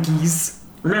bat monkeys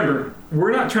Remember,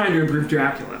 we're not trying to improve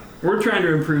Dracula. We're trying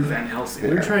to improve Van Helsing.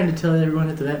 We're trying to tell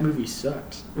everyone that movie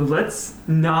sucked. Let's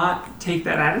not take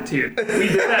that attitude. We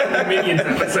did that in the Minions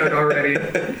episode already.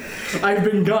 I've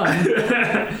been gone.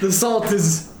 The salt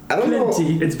is I don't know.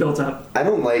 plenty. It's built up. I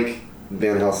don't like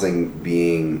Van Helsing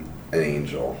being an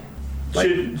angel. Like,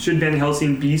 Should Van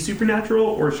Helsing be supernatural,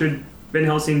 or should Van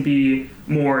Helsing be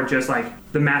more just like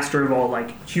the master of all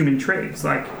like human traits?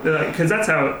 Like, because that's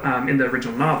how in the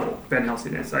original novel Van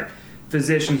Helsing is like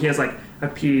physician. He has like a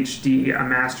PhD, a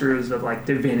master's of like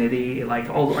divinity, like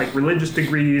all like religious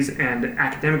degrees and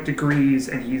academic degrees,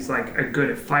 and he's like a good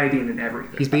at fighting and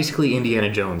everything. He's basically Indiana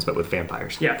Jones, but with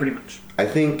vampires. Yeah, pretty much. I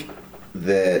think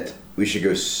that we should go.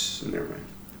 Never mind.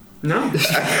 No.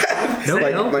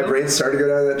 My brain started to go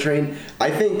down that train.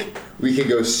 I think we could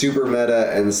go super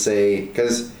meta and say,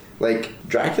 because like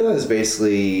Dracula is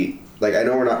basically like, I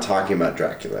know we're not talking about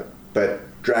Dracula, but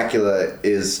Dracula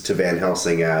is to Van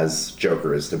Helsing as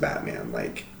Joker is to Batman.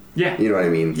 Like, Yeah. you know what I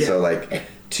mean? Yeah. So like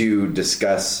to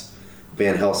discuss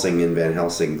Van Helsing and Van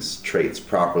Helsing's traits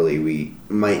properly, we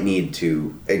might need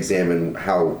to examine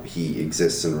how he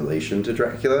exists in relation to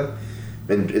Dracula.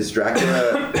 And is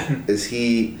Dracula, is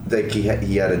he, like, he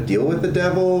had a deal with the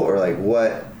devil? Or, like,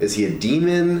 what? Is he a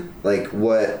demon? Like,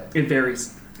 what? It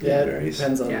varies. Yeah, It it varies.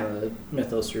 depends on Yeah. the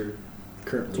mythos you're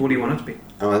currently. So what do you want it to be?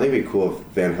 Oh, I think it'd be cool if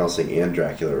Van Helsing and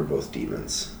Dracula were both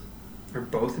demons. Are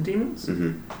both demons?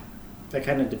 Mm-hmm. That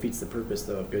kind of defeats the purpose,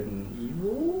 though, of good and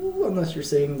evil, unless you're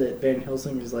saying that Van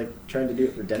Helsing is like trying to do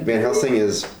it for Denver. Van Helsing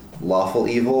is lawful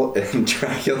evil, and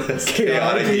Dracula is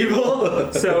chaotic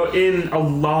evil. So in a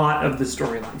lot of the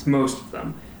storylines, most of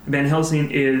them, Van Helsing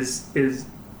is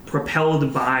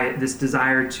propelled by this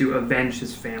desire to avenge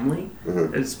his family.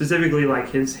 Mhm. Specifically, like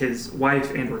his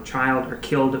wife and or child are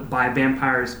killed by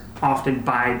vampires, often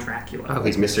by Dracula. Oh,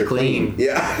 he's Mr. Clean.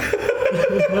 Yeah.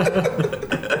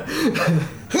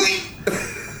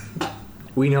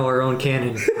 We know our own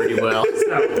canon pretty well.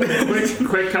 So,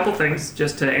 quick couple things,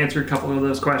 just to answer a couple of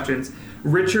those questions.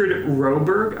 Richard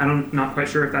Roburg, I'm not quite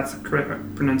sure if that's the correct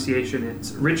pronunciation.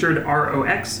 It's Richard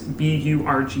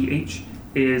Roxburgh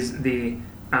is the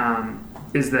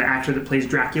actor that plays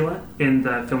Dracula in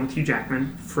the film with Hugh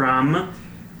Jackman from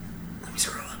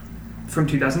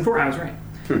 2004. I was right.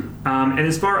 And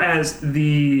as far as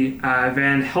the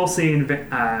Van Helsing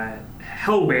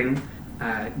Hellwing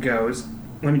goes,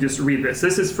 let me just read this.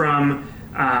 This is from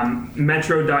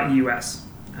Metro.us.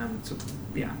 So,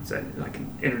 yeah, it's like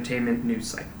an entertainment news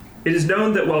site. It is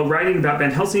known that while writing about Van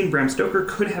Helsing, Bram Stoker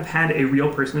could have had a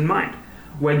real person in mind.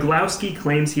 Weglowski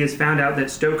claims he has found out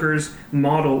that Stoker's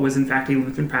model was in fact a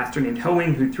Lutheran pastor named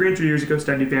Hellwing who 300 years ago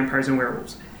studied vampires and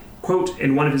werewolves. Quote,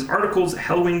 in one of his articles,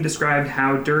 Hellwing described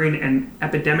how during an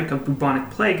epidemic of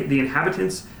bubonic plague, the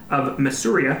inhabitants of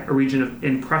Masuria, a region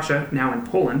in Prussia, now in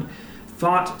Poland,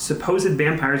 fought supposed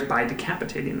vampires by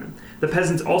decapitating them. The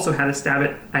peasants also had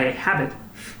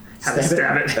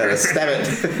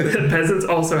The peasants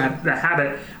also had the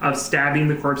habit of stabbing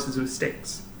the corpses with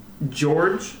stakes.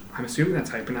 George, I'm assuming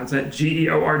that's how you pronounce it,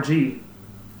 Georg.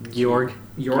 Georg.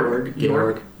 Georg.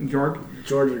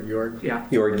 Yeah.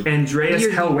 Georg. Andreas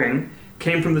Hellwing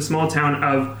came from the small town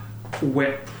of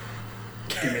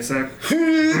give me a sec.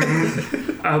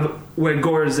 of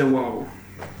Wegorzewo.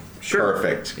 Sure.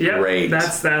 Perfect. Yeah, Great.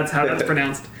 that's how that's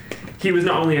pronounced. He was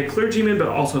not only a clergyman but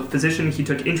also a physician. He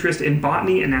took interest in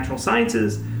botany and natural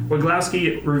sciences.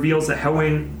 Weglowski reveals that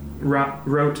Hellwing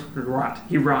wrote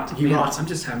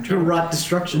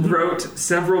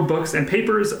several books and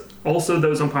papers, also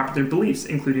those on popular beliefs,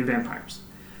 including vampires.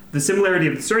 The similarity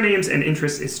of the surnames and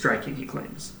interests is striking, he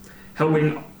claims.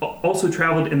 Hellwing also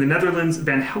traveled in the Netherlands,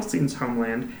 Van Helsing's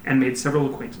homeland, and made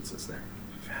several acquaintances there.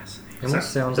 It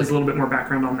almost sounds There's like a little bit more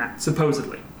background on that,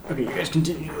 supposedly. Okay, you guys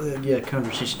continue the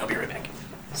conversation. I'll be right back.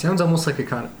 sounds almost like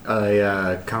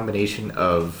a combination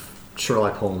of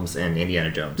Sherlock Holmes and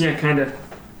Indiana Jones. Yeah, kind of.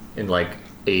 In like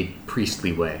a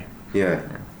priestly way. Yeah.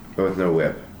 But with no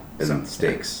whip and So-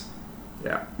 stakes.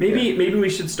 Yeah. Maybe we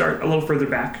should start a little further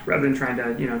back rather than trying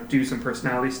to, do some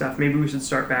personality stuff. Maybe we should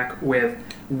start back with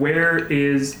where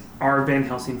is our Van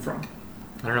Helsing from?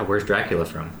 I don't know, where's Dracula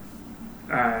from?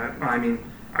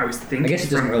 I was thinking I guess it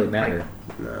doesn't from, really matter.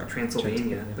 No.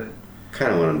 Transylvania, but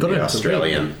Kind of want him to be But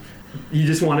Australian. you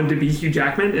just want him to be Hugh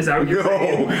Jackman? Is that what you're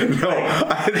saying?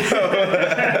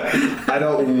 I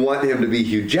don't want him to be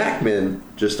Hugh Jackman,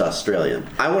 just Australian.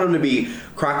 I want him to be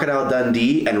Crocodile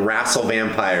Dundee and wrestle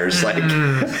vampires. Like,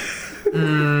 I'm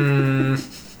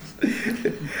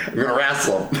gonna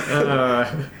wrestle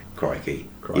him. Crikey.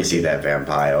 You see that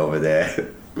vampire over there?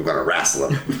 I'm gonna wrestle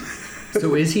him.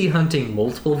 So is he hunting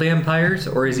multiple vampires,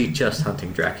 or is he just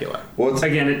hunting Dracula? Well, it's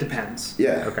Again, it depends.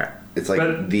 yeah. Okay. It's like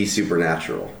But- the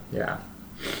supernatural. Yeah.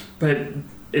 But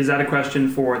is that a question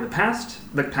for the past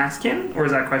canon, or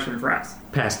is that a question for us?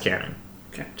 Past canon.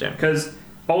 Okay. Jim. Because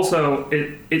also,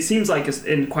 it seems like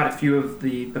in quite a few of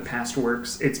the past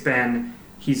works, it's been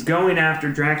he's going after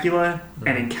Dracula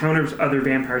and encounters other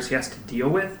vampires he has to deal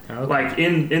with. Okay. Like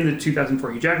in the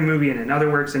 2004 Hugh Jackman movie and in other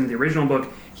works in the original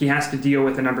book, he has to deal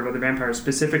with a number of other vampires,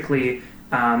 specifically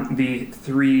the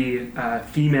 3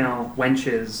 female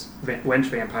wench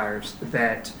vampires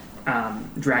that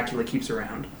Dracula keeps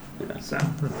around. So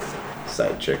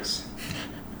Side chicks.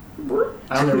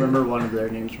 I don't remember one of their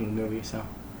names from the movie, so.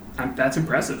 that's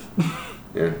impressive.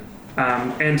 Yeah.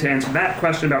 And to answer that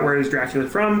question about where is Dracula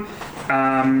from,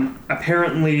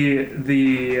 apparently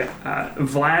the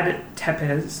Vlad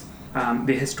Tepes,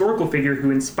 the historical figure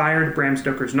who inspired Bram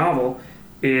Stoker's novel,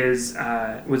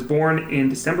 was born in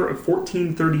December of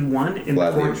 1431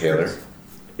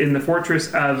 in the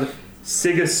fortress of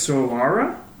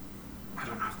Sighisoara. I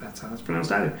don't know if that's how that's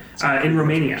pronounced either. In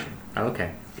Romania.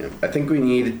 Okay. Yeah. I think we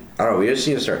just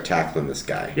need to start tackling this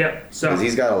guy. Yep. So Because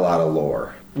he's got a lot of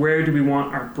lore. where do we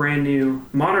want our brand new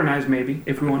modernized, maybe,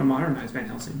 if we want to modernize Van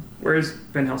Helsing? Where is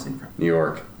Van Helsing from? New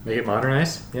York. Make it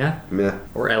modernized? Yeah. Meh.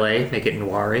 Or LA, make it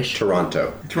noirish.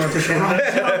 Toronto. Toronto,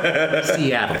 Canada.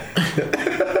 Seattle.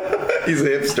 He's a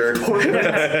hipster.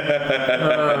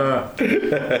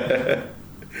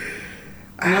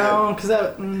 No,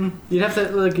 because you'd have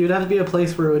to be a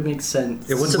place where it would make sense.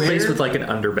 It was a place with like an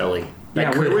underbelly. That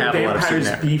Yeah, could where would have a lot of vampires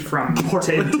supernatural. be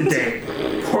from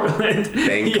today? Portland.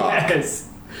 Bangkok. Yes.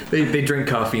 They drink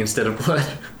coffee instead of blood.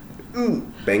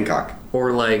 Bangkok.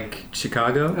 Or like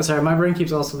Chicago. Oh, sorry, my brain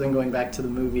keeps also then going back to the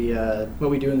movie What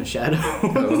We Do in the Shadows.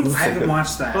 I haven't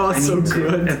watched that. Oh, it's I so need to.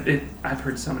 good. I've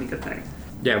heard so many good things.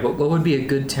 Yeah, what would be a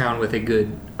good town with a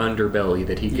good underbelly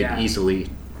that he could Yeah. easily...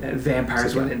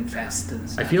 Vampires would infest and I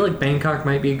stuff. feel like Bangkok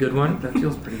might be a good one. That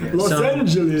feels pretty good. Los Some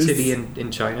Angeles. city in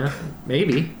China.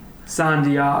 Maybe. San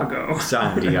Diego.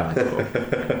 San Diego.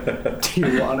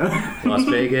 Tijuana. Las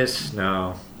Vegas?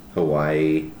 No.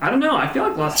 Hawaii. I don't know. I feel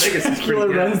like Las Vegas is pretty Dracula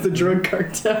good. runs the drug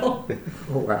cartel.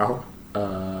 Oh,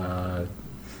 wow.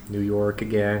 New York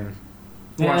again.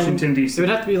 Washington, And D.C. It would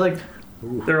have to be like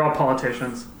They're all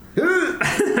politicians.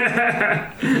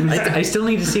 I still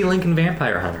need to see Lincoln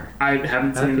Vampire Hunter. I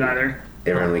haven't seen it either.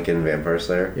 Abraham Lincoln Vampire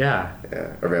Slayer. Yeah.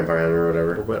 Yeah. Or Vampire Hunter or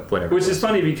whatever. Whatever. Which is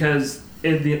funny because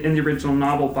in the original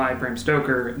novel by Bram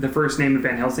Stoker, the first name of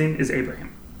Van Helsing is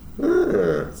Abraham.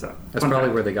 So That's fun probably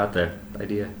fact. where they got the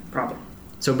idea. Probably.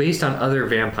 So based on other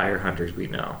vampire hunters we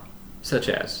know, such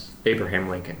as Abraham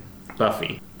Lincoln,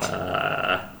 Buffy,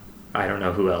 I don't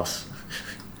know who else.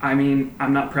 I mean,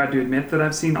 I'm not proud to admit that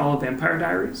I've seen all of Vampire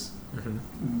Diaries, Mm-hmm.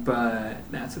 but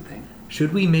that's a thing.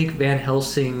 Should we make Van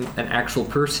Helsing an actual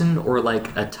person or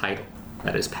like a title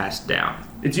that is passed down?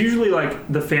 It's usually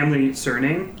like the family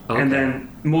surname, Okay. and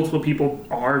then multiple people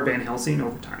are Van Helsing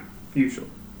over time. Usually,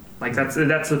 like that's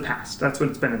the past. That's what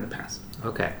it's been in the past.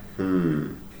 Okay.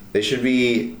 They should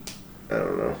be. I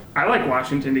don't know. I like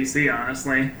Washington D.C.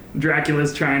 Honestly,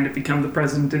 Dracula's trying to become the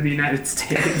president of the United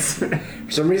States. For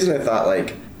some reason, I thought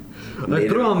like.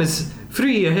 Native- promise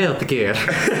free healthcare,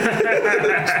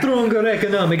 stronger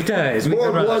economic ties. with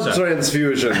More blood Russia.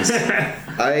 transfusions.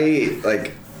 I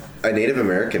like a Native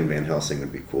American Van Helsing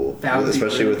would be cool, That would be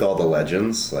especially great. with all the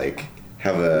legends. Like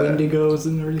have a Wendigos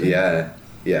and everything. yeah,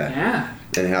 Yeah.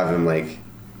 and have him like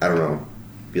I don't know,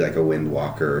 be like a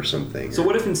windwalker or something. So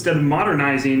what if instead of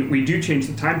modernizing, we do change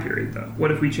the time period though? What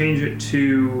if we change it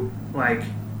to like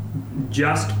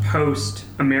just post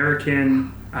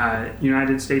American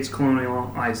United States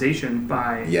colonialization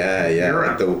by yeah,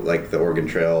 Europe, like the Oregon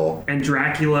Trail. and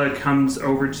Dracula comes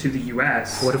over to the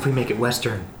U.S. What if we make it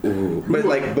Western? Ooh. But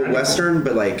Western,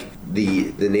 but like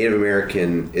the Native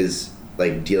American is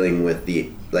like dealing with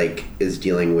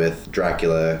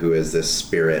Dracula, who is this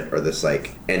spirit or this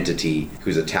like entity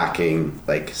who's attacking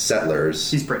like settlers.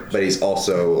 He's British. But he's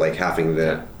also like having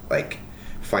to like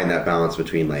find that balance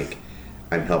between like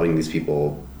I'm helping these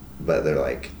people, but they're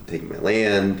like taking my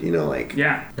land, you know, like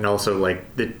Yeah. And also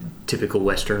like the typical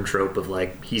Western trope of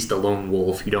like he's the lone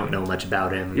wolf, you don't know much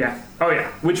about him. Yeah. Oh yeah.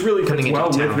 Which really Coming fits into well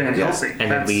with town. Van Yeah. Helsing. And then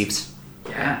That's- leaves.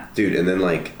 Yeah. dude, and then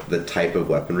like the type of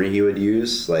weaponry he would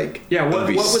use, like Yeah, what- would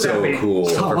be what would that so be? cool.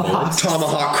 Tomahawks.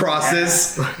 Tomahawk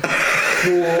crosses.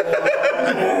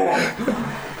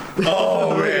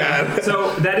 Oh man.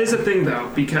 So that is a thing though,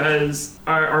 because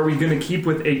are we going to keep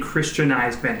with a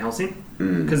Christianized Van Helsing?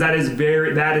 Because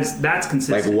that's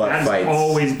consistent. Like what that has fights?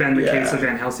 always been the Yeah. case of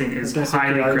Van Helsing is I guess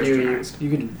highly Christianized. you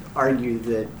could argue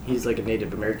that he's like a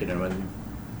Native American and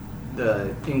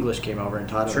the English came over and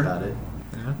taught him Sure. about it.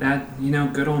 That,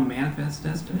 good old Manifest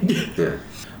Destiny. Yeah,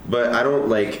 but I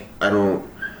don't.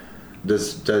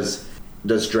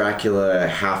 Does Dracula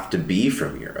have to be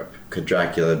from Europe? Could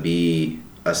Dracula be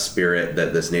a spirit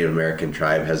that this Native American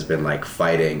tribe has been like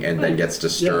fighting and then gets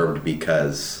disturbed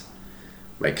because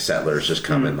like settlers just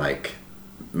come and like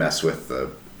mess with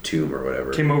the tomb or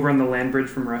whatever? Came over on the land bridge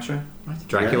from Russia.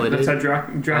 Dracula That's did? how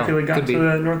Dracula Oh, got could be.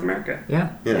 to North America.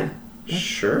 Yeah. Yeah.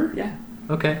 Sure. Yeah.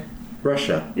 Okay.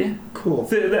 Russia. Yeah. Cool.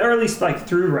 Or at least like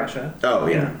through Russia. Oh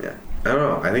yeah. I don't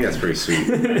know. I think that's pretty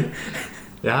sweet.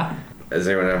 Yeah. Does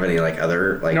anyone have any like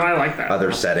other like No, I like that.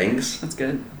 other settings? That's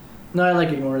good. No, I like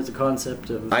it more as a concept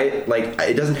of. I like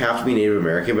it doesn't have to be Native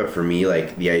American, but for me,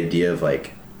 like the idea of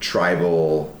like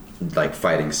tribal like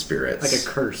fighting spirits, like a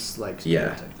curse, like Yeah.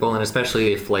 type thing. Well, and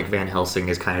especially if like Van Helsing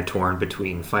is kind of torn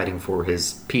between fighting for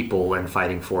his people and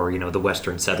fighting for the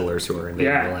Western settlers who are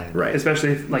invading the Yeah. land. right? Especially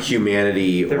if, like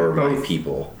Humanity they're or my both-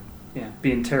 people,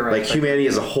 being terrorized. like humanity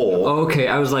as a whole. Okay,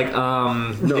 I was like,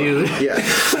 no, dude. yeah,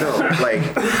 no, like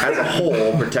as a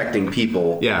whole, protecting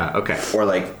people, Yeah. Okay. or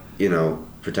like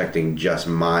protecting just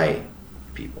my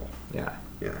people, Yeah.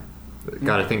 yeah.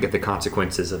 Got to think of the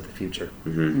consequences of the future.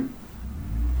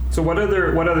 So what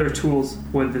other tools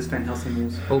would this Van Helsing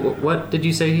use? Oh, what did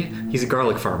you say? He's a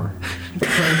garlic farmer.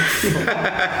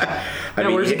 I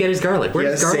mean, where does he get his garlic? Where He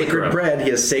does has garlic sacred grow? bread. He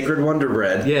has sacred Wonder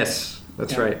Bread. Yes,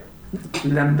 that's right.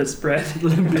 Lembas bread.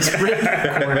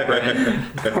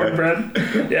 Cornbread.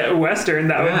 Cornbread. Yeah, Western.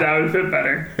 That would fit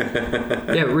better.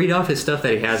 Yeah, read off his stuff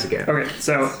that he has again. Okay,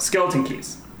 so skeleton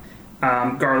keys,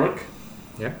 garlic.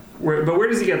 Yeah. But where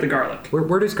does he get the garlic?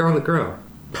 Where does garlic grow?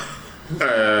 In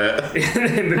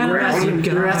the ground.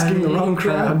 You're asking the wrong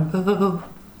crowd.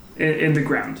 In the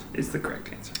ground is the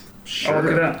correct answer. Sure. I'll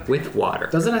look it up. With water.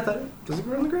 Does it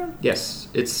grow on the ground? Yes,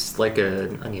 it's like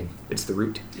an onion. It's the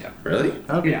root. Yeah. Really?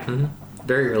 Okay. Yeah. Mm-hmm.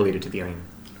 Very related to the onion.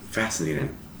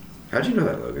 Fascinating. How'd you know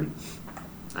that, Logan?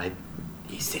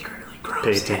 He secretly grows.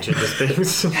 Pay attention to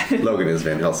things. Logan is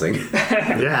Van Helsing.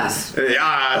 Yes.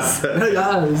 Yes.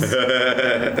 Yes.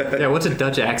 Yeah. What's a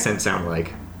Dutch accent sound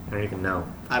like? I don't even know.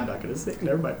 I'm not gonna say.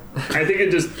 Never mind. I think it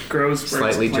just grows where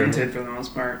Slightly it's planted German. for the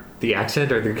most part. The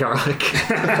accent or the garlic?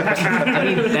 I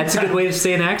mean, that's a good way to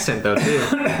say an accent, though,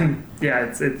 too. Yeah,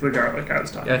 it's the garlic I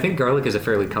was talking. I think garlic is a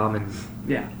fairly common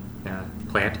Yeah.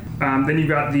 plant. Then you've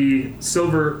got the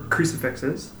silver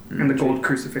crucifixes and the gold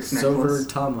crucifix Silver necklace.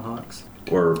 tomahawks.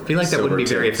 Or I feel like that wouldn't be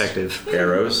very silver-tipped effective.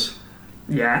 Arrows.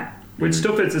 Yeah, which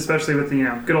still fits, especially with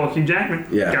good old Hugh Jackman.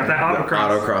 Yeah. Got that The auto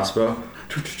cross. auto crossbow.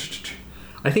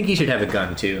 I think he should have a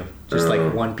gun, too. Just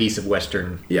like one piece of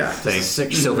Western Yeah. thing.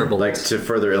 Sick Silver shooter. bullets. Like to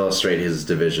further illustrate his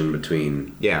division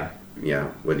between Yeah.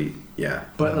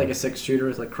 But like a 6-shooter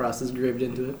with like crosses engraved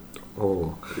into it.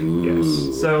 Oh.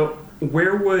 Ooh. So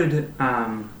where would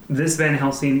this Van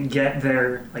Helsing get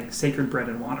their sacred bread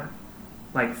and water?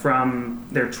 Like from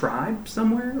their tribe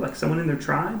somewhere? Like someone in their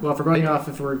tribe? Well,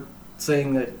 if we're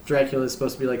saying that Dracula is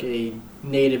supposed to be like a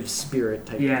native spirit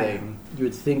type Yeah. thing, you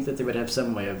would think that they would have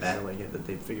some way of battling it that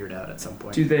they'd figured out at some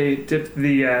point. Do they dip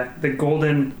the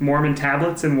golden Mormon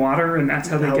tablets in water, and that's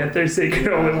how they No. get their sacred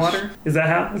golden water? Is that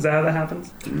how that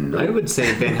happens? I would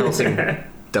say Van Helsing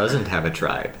doesn't have a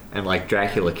tribe, and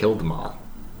Dracula killed them all.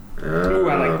 Ooh,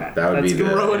 I like that. That would That's be the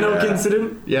the Roanoke yeah.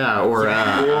 incident? Yeah, or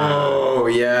Oh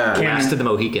yeah. Canon. Last of the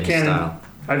Mohicans Canon. style.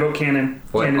 I vote canon.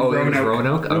 What? Canon, Oh, it was Roanoke.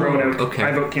 Roanoke? Oh, Roanoke. okay.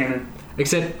 I vote canon.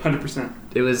 Except 100%.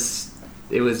 it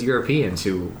was Europeans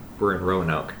who were in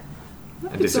Roanoke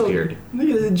and disappeared. So, look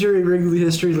at the Jerry Wrigley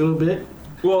history a little bit.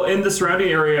 Well, in the surrounding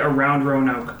area around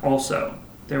Roanoke, also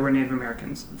there were Native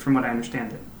Americans, from what I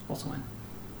understand. It also went.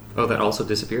 Oh, that also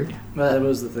disappeared? Well, that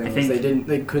was the thing. I was think-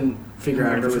 they couldn't figure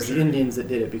out if it For was sure. the Indians that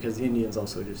did it because the Indians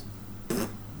also just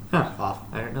Huh. off.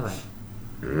 I didn't know that.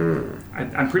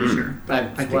 I'm pretty sure. I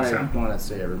think what so. I want to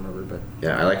say I remember, but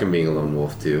Yeah, I like him being a lone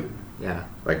wolf too. Yeah.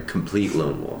 Like complete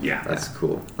lone wolf. Yeah. That's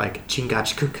cool. Like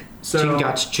Chingachgook. So-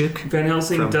 Chingachgook. Van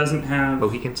Helsing From doesn't have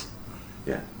Mohicans.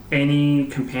 Yeah. any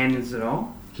companions at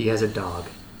all. He has a dog.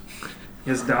 He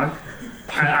has a dog.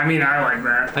 I mean, I like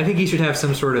that. I think he should have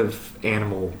some sort of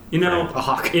animal. A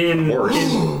hawk. In Horse.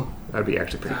 That'd be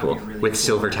actually pretty That cool. would be really With cool.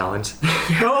 silver talons.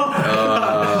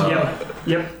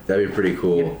 Yep. That'd be pretty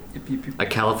cool. Yep. A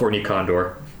California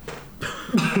condor.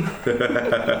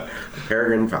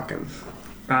 Peregrine falcon.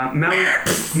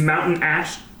 Mountain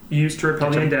ash used to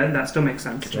repel the undead. That still makes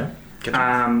sense. Yeah.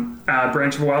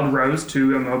 Branch of wild rose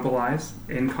to immobilize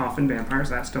in coffin vampires.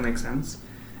 That still makes sense.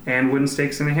 And wooden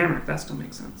stakes and a hammer. That still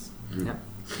makes sense. Yeah.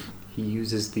 He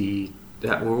uses the.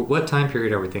 What time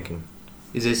period are we thinking?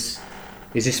 Is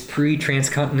this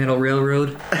pre-transcontinental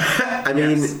railroad? I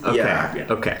mean, Yes. Okay. yeah. Yeah.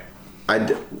 Okay.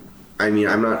 I mean,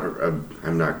 I'm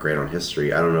not great on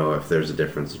history. I don't know if there's a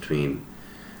difference between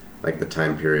like the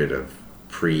time period of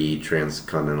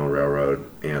pre-Transcontinental Railroad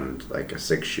and like a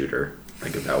 6-shooter.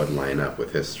 Like if that would line up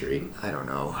with history. I don't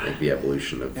know. Like the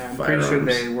evolution of Yeah, I'm firearms.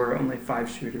 pretty sure they were only 5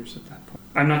 shooters at that point.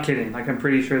 I'm not kidding. Like I'm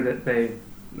pretty sure that they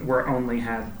were only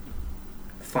had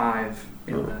 5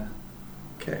 in the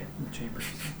Okay. chambers.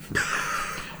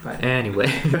 But Anyway.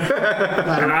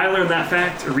 and I learned that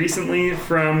fact recently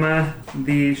from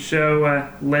the show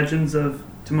Legends of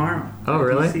Tomorrow. Oh, the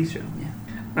really? DC show.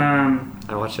 Yeah.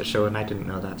 I watched that show and I didn't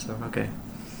know that, so okay.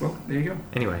 Well, there you go.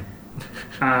 Anyway.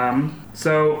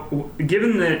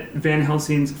 Given that Van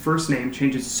Helsing's first name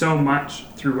changes so much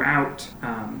throughout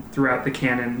the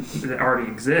canon that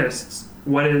already exists,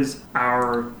 what is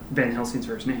our Van Helsing's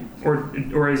first name?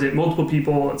 Or is it multiple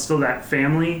people? It's still that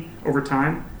family over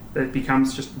time that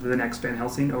becomes just the next Van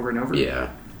Helsing over and over? Yeah.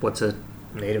 What's a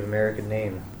Native American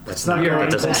name? That's not going that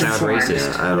to doesn't that. sound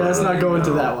racist. I don't Let's really not go into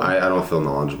know. that one. I don't feel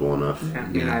knowledgeable enough. Yeah,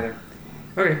 me neither.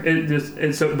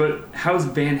 Okay, but how's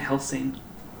Van Helsing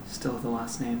still the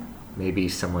last name? Maybe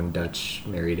someone Dutch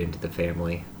married into the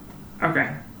family.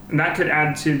 Okay, and that could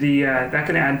add to the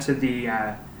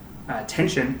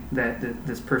tension that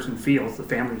this person feels, the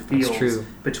family feels true.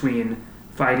 between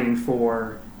fighting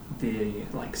for the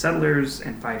settlers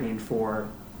and fighting for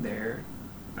their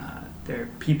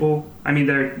people. I mean,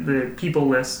 the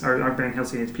people-less, our Van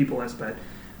Helsing is people-less, but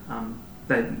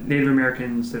the Native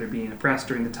Americans that are being oppressed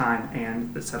during the time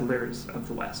and the settlers of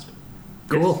the West.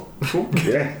 Cool. Yes. Cool.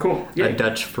 Yeah. Cool. Yeah. A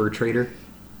Dutch fur trader.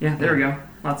 Yeah. There we go.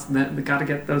 We got to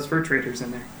get those fur traders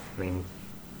in there. I mean,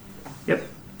 Yep.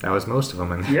 that was most of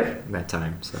them in, Yep. in that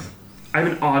time, so. I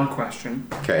have an odd question.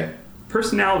 Okay.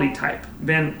 Personality type.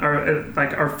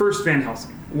 Our first Van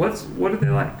Helsing. What are they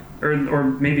like? Or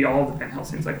maybe all the Van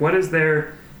Helsings. Like, what is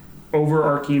their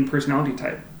overarching personality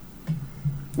type?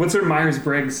 What's their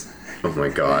Myers-Briggs? Oh my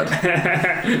god.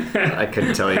 I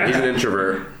couldn't tell you. He's an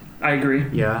introvert. I agree.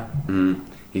 Yeah.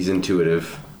 He's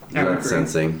intuitive. He's I would not agree.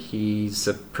 sensing. He's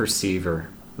a perceiver.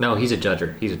 No, he's a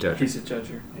judger. He's a judger. He's a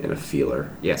judger. And a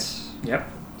feeler. Yes. Yep.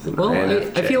 He's an Well, I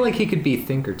INFJ. feel like he could be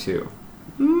thinker too.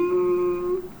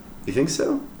 You think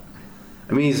so?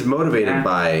 I mean, he's motivated Yeah.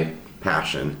 by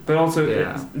passion. But also,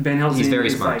 Yeah. Van Helsing He's very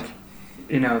is smart.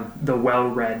 the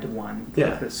well-read one.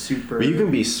 Yeah. Like the super. But you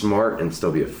can be smart and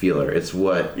still be a feeler. It's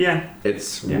what Yeah.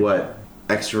 It's what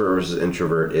extrovert versus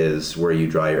introvert is, where you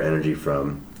draw your energy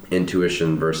from.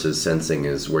 Intuition versus sensing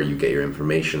is where you get your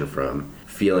information from.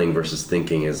 Feeling versus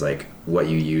thinking is like what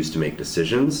you use to make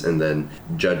decisions. And then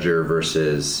judger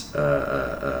versus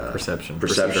Perception.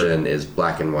 perception is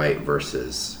black and white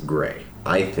versus gray.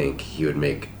 I think he would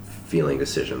make feeling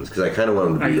decisions because I kind of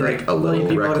want him to I be agree. like a Well, he'd little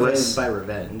be reckless. motivated by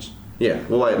revenge. Yeah,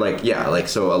 well,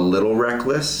 so a little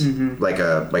reckless, Mm-hmm. like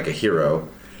a hero,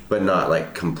 but not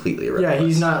like completely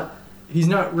reckless. Yeah, he's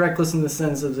not reckless in the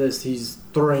sense of this. He's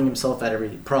throwing himself at every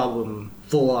problem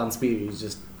full on speed.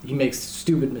 He makes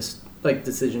stupid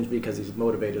decisions because he's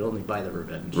motivated only by the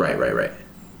revenge. Right.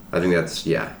 I think that's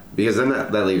because then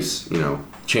that leaves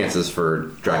chances for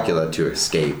Dracula to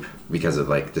escape because of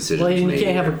like decisions Well, you made.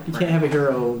 can't have a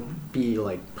hero be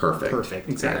like Perfect.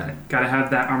 Exactly. Yeah. Got to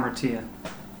have that armatia.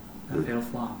 That fatal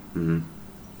flaw.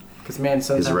 Because man,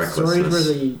 sometimes stories recklessness.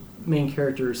 where the main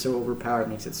character is so overpowered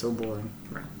makes it so boring.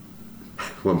 Right.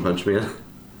 One Punch Man,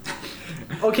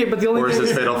 Okay, but the only or is thing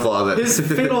his fatal flaw that his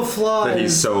fatal flaw that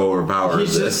he's is so overpowered?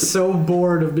 he's that- just so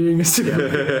bored of being a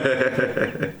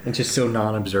superhero. And just so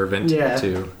non-observant Yeah.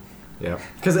 too. Yeah.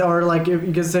 Because if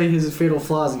you could say his fatal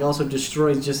flaws, he also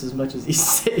destroys just as much as he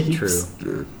saves.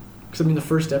 True. Because the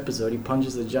first episode, he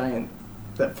punches a giant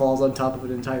that falls on top of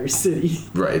an entire city,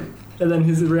 Right. and then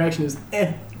his reaction is,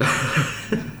 "Eh."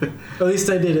 At least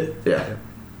I did it. Yeah.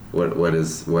 What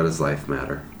does life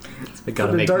matter? I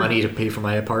gotta the make dark- money to pay for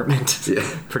my apartment. Yeah.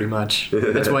 Pretty much.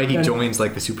 That's why he And- joins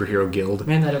like the superhero guild.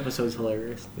 Man, that episode's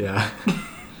hilarious. Yeah.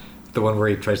 The one where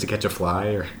he tries to catch a fly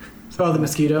or Oh, the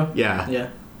mosquito. yeah. Yeah.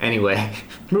 Anyway.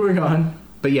 Moving on.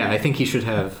 But yeah, I think he should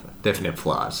have definite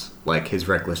flaws. Like his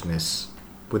recklessness.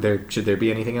 Should there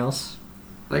be anything else?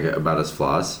 Like about his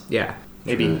flaws? Yeah.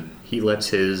 Maybe True. he lets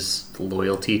his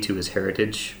loyalty to his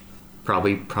heritage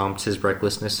probably prompts his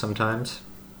recklessness sometimes.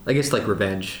 I guess like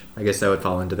revenge. I guess that would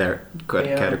fall into that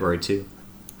Yeah. category too.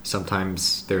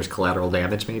 Sometimes there's collateral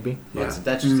damage maybe. Yeah.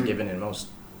 That's just a given in most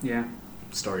Yeah.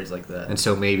 stories like that. And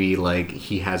so maybe like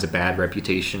he has a bad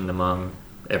reputation among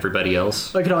everybody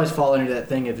else. I could always fall into that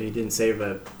thing if he didn't save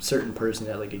a certain person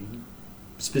at like a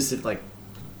specific,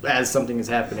 as something is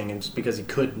happening, and just because he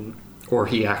couldn't. Or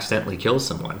he accidentally kills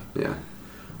someone. Yeah.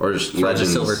 Or just Throws a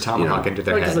legends. silver tomahawk into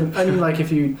their Like, 'cause head. I mean, like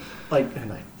if you like,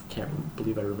 can't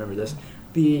believe I remember this.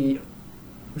 The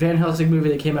Van Helsing movie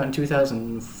that came out in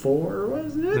 2004,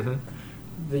 was it? Mhm.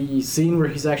 The scene where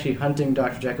he's actually hunting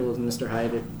Dr. Jekyll and Mr.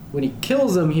 Hyde. When he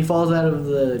kills him, he falls out of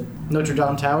the Notre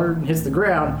Dame Tower and hits the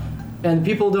ground. And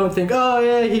people don't think, oh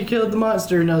yeah, he killed the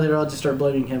monster. No, they all just start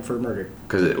blaming him for murder.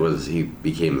 Because he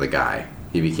became the guy.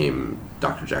 He became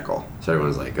Dr. Jekyll. So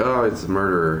everyone's like, oh, it's a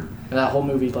murderer. And that whole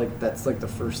movie, like, that's like the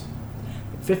first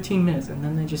 15 minutes, and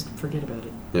then they just forget about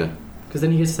it. Yeah. Because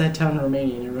then he gets to that town in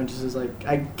Romania, and everyone just is like,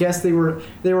 I guess they were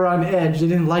on edge. They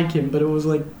didn't like him, but it was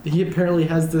like he apparently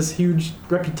has this huge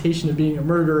reputation of being a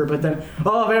murderer. But then,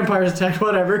 oh, vampires attacked,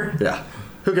 whatever. Yeah.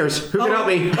 Who cares? Who can help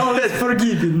me? Oh, it's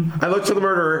forgiven. I looked for the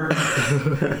murderer.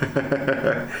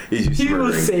 He's used to He will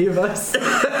murdering. save us.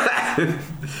 I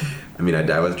mean, I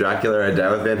die with Dracula or I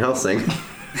die with Van Helsing.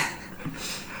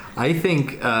 I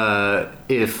think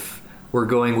if we're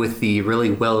going with the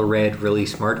really well-read, really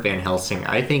smart Van Helsing,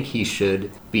 I think he should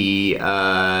be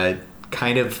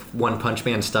kind of One Punch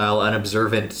Man style,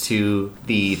 unobservant to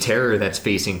the terror that's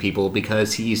facing people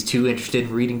because he's too interested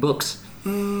in reading books.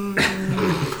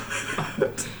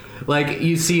 Like,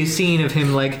 you see a scene of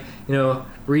him, like, you know,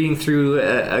 reading through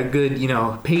a good, you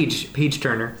know, page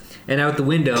turner, and out the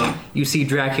window you see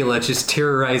Dracula just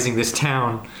terrorizing this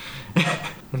town.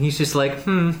 And he's just like,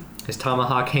 his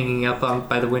tomahawk hanging up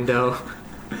by the window.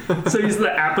 So he's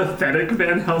the apathetic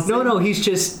Van Helsing? No, he's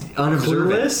just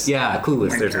unobservant. Clueless? Yeah,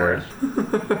 clueless, there's a word.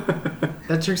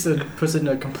 That trick puts it in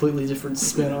a completely different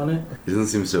spin on it. He doesn't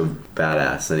seem so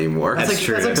badass anymore. That's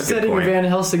true. That's like That's a good setting a point. Van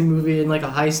Helsing movie in like a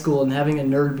high school and having a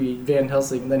nerd be Van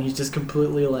Helsing, and then he's just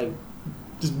completely like,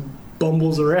 just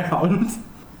bumbles around.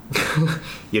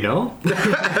 You know?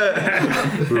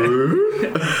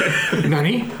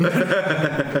 Nani?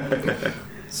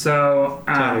 So,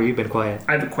 Tyler, you've been quiet.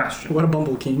 I have a question. What a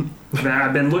bumble king.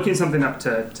 I've been looking something up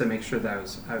to make sure that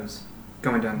I was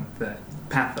going down the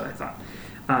path that I thought.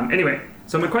 Anyway,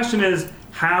 so my question is,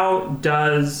 how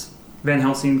does Van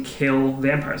Helsing kill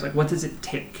vampires? Like, what does it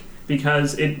take?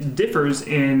 Because it differs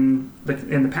in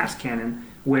the past canon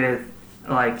with,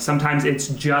 like, sometimes it's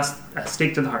just a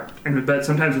stake to the heart, but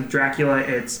sometimes with Dracula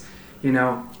it's, you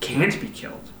know, can't be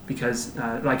killed because,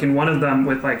 like in one of them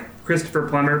with like Christopher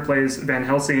Plummer plays Van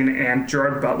Helsing and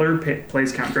Gerard Butler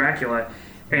plays Count Dracula,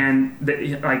 and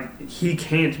he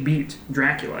can't beat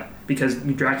Dracula because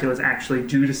Dracula is actually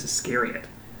Judas Iscariot.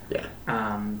 Yeah.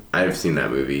 I've seen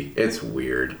that movie. It's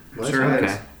weird. Sure Okay.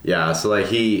 is. Yeah, so like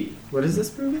What is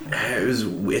this movie?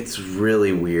 it's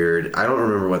really weird. I don't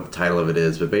remember what the title of it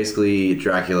is, but basically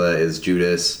Dracula is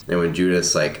Judas, and when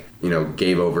Judas, like, you know,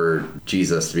 gave over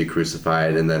Jesus to be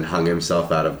crucified and then hung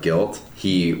himself out of guilt,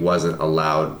 he wasn't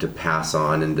allowed to pass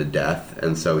on into death,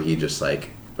 and so he just like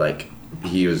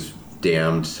he was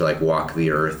damned to like walk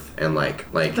the earth, and like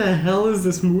What the hell is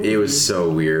this movie? it was so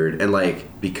weird. And like,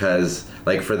 because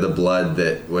like for the blood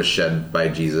that was shed by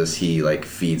Jesus, he like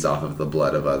feeds off of the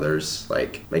blood of others.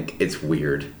 Like it's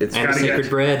weird. It's And Gotta sacred get-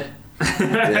 bread.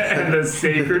 And the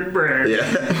sacred bread.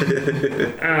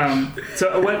 yeah. So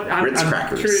I'm Ritz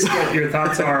crackers. curious what your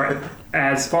thoughts are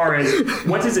as far as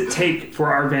what does it take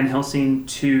for our Van Helsing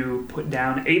to put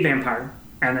down a vampire,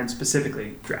 and then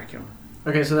specifically Dracula.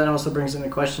 Okay, so that also brings in the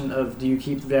question of, do you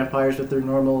keep the vampires with their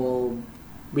normal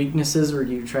weaknesses, or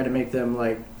do you try to make them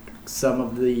like some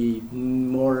of the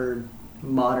more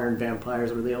modern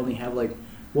vampires where they only have like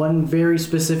one very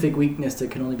specific weakness that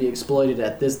can only be exploited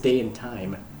at this day and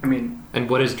time? I mean, And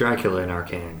what is Dracula in our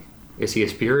canon? Is he a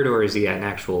spirit or is he an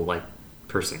actual, like,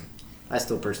 person? I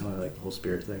still personally like the whole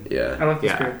spirit thing. I Yeah. like the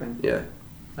Yeah. spirit thing. Yeah.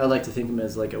 I would like to think of him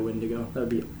as like a Wendigo. That would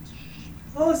be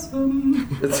awesome.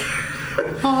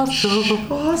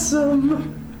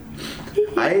 Awesome.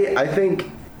 I think,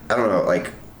 I don't know, like,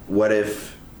 what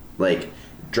if like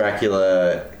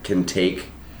Dracula can take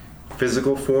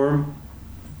physical form,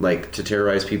 like, to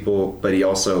terrorize people, but he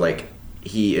also, like,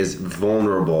 he is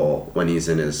vulnerable when he's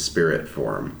in his spirit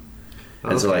form.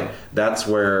 And so, Okay. like, that's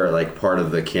where, like, part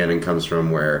of the canon comes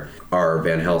from, where our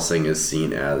Van Helsing is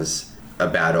seen as a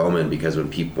bad omen because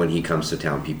when he comes to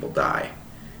town, people die.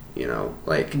 You know,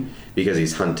 like, because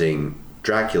he's hunting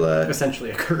Dracula.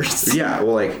 Essentially a curse. Yeah,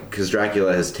 well, like, because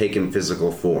Dracula has taken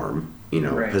physical form, you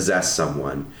know, Right. possessed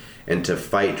someone. And to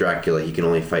fight Dracula, he can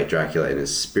only fight Dracula in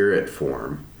his spirit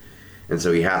form. And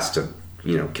so he has to,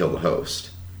 you know, kill the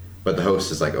host. But the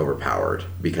host is, like, overpowered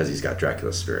because he's got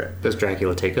Dracula's spirit. Does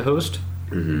Dracula take a host?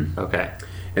 Mm-hmm. Okay.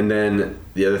 And then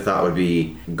the other thought would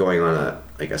be going on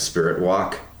a spirit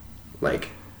walk. Like,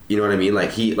 you know what I mean?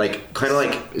 Like, he, like, kind of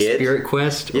like it. Spirit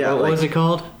Quest? Yeah, What like- was it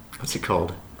called? What's it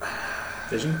called?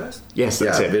 Vision Quest? Yes,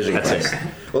 that's Yeah, it. Vision That's Quest. it.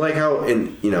 Well, like how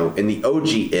in the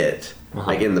OG It, Uh-huh.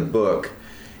 like in the book,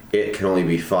 it can only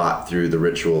be fought through the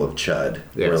ritual of Chud,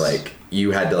 where Yes. like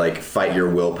you had to like fight your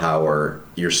willpower,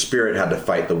 your spirit had to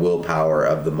fight the willpower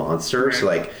of the monster. Right. So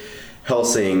like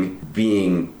Helsing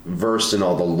being versed in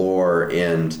all the lore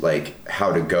and like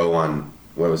how to go on,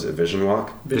 what was it, Vision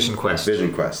Walk? Vision Quest.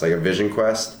 Vision Quest, like a Vision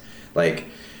Quest. Like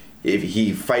if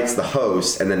he fights the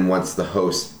host, and then once the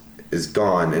host is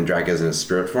gone and Dracula's in a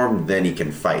spirit form, then he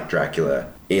can fight Dracula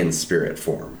in spirit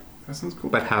form. That sounds cool.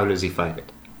 But how does he fight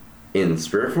it? In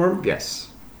spirit form? Yes.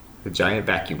 The giant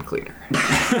vacuum cleaner.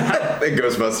 The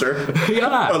Ghostbuster.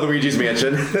 Yeah. Oh, Luigi's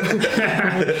Mansion.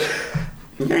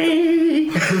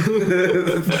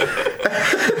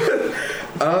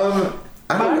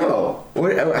 I don't know.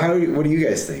 What do you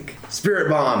guys think? Spirit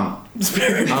Bomb.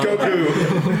 Spirit.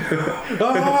 Goku.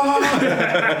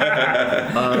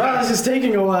 Wow, this is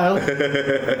taking a while.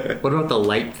 What about the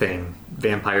light thing?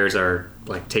 Vampires are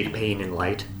like take pain in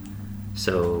light.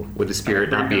 So would the spirit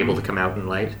not be able to come out in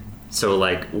light? So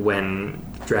like when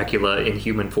Dracula in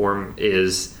human form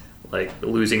is like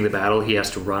losing the battle, he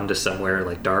has to run to somewhere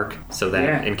like dark so that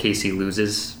Yeah. in case he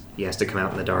loses, he has to come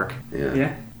out in the dark. Yeah.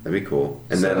 Yeah. That'd be cool.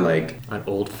 And So- then like An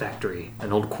old factory,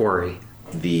 an old quarry.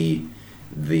 the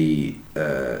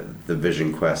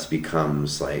Vision Quest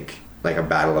becomes like a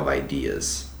battle of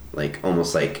ideas, like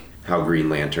almost like how Green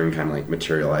Lantern kind of like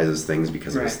materializes things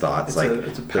because of his Right. thoughts. It's Like a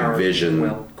the power of Vision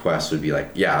will. Quest would be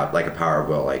like like a power of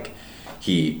will. Like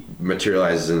he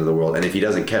materializes into the world, and if he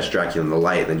doesn't catch Dracula in the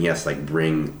light, then he has to like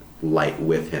bring light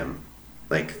with him,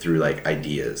 like through like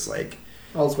ideas. Like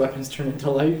All his weapons turn into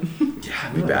light.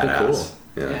 yeah, it'd be that'd be badass. cool.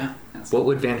 Yeah. What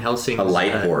would Van Helsing's A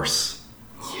light horse.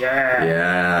 Yeah.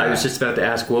 Yeah. I was just about to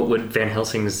ask, what would Van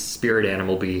Helsing's spirit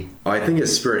animal be? Oh, I think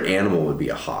his spirit animal would be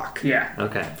a hawk. Yeah.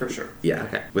 Okay. For sure. Yeah.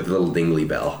 Okay. With a little dingly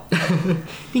bell.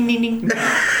 Ding ding ding. No,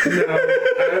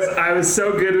 I was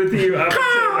so good with you up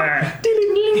until that.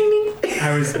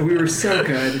 We were so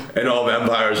good. And all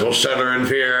vampires will shudder in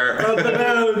fear.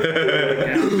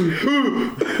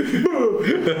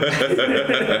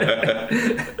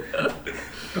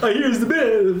 Here's the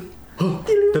bell.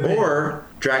 Or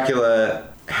Dracula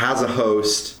has a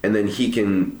host, and then he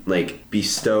can like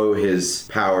bestow his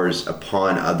powers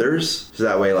upon others. So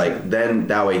that way,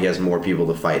 that way he has more people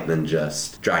to fight than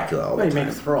just Dracula all the Well, you time.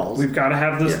 make thralls. We've got to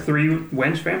have those Yeah. 3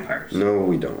 wench vampires. No,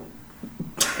 we don't.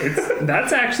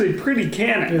 That's actually pretty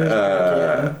canon.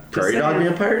 Prairie dog saying.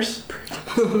 vampires?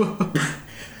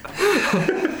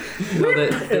 No,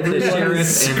 the sheriff and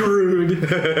Screwed.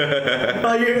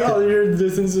 all your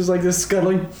distance is like this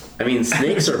scuttling. I mean,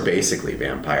 snakes are basically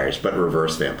vampires, but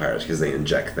reverse vampires because they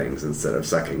inject things instead of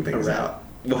sucking things Okay. out.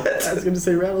 What? I was gonna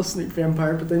say rattlesnake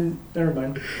vampire, but then never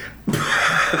mind.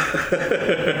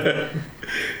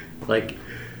 like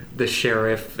the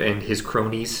sheriff and his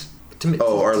cronies.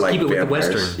 Oh, or to like keep it with the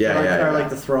vampires. western. Yeah, or, yeah, or yeah. like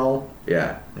the thrall.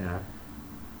 Yeah. Yeah.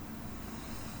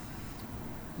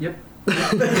 Yep.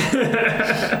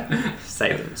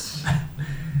 Silence.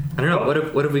 I don't know.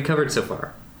 What have we covered so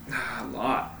far? A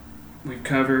lot. We've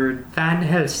covered Van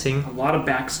Helsing. a lot of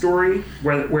backstory,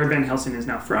 where Van Helsing is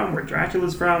now from, where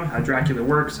Dracula's from, how Dracula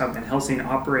works, how Van Helsing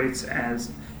operates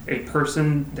as a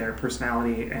person, their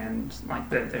personality, and like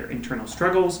their internal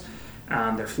struggles,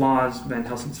 their flaws, Van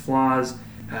Helsing's flaws,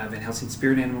 Van Helsing's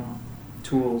spirit animal,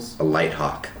 tools. A light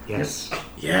hawk. Yes.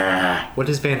 Yeah. What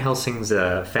does Van Helsing's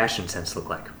fashion sense look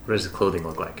like? What does the clothing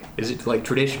look like? Is it like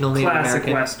traditional Native Classic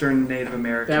American? Western Native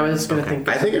American. Yeah, I was gonna Okay. think.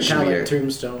 I think it should kind be of a- like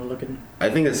Tombstone looking. I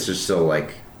think it's just still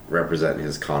like representing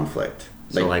his conflict,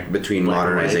 So, like, between black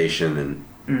and white? modernization and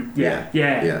Yeah,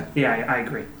 I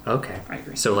agree. Okay. I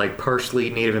agree. So like partially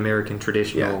Native American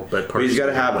traditional, yeah. but But partially he's got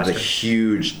to have Western. the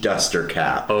huge duster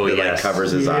cap Oh, that yes. like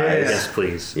covers his Yes. eyes. Yes,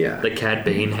 please. Yeah. The Cad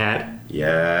Bane hat.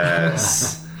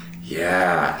 Yes.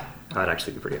 Yeah. That'd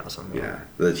actually be pretty awesome. Yeah.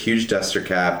 The huge duster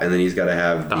cap, and then he's got to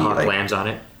have The hawk like, lands on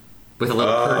it with a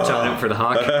little perch on it for the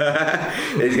hawk.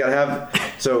 he's got to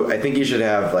have. So I think you should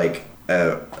have like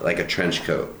a trench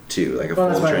coat too, like a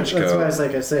Well, full that's why trench I coat. was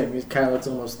like I say. It kind of looks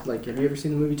almost like. Have you ever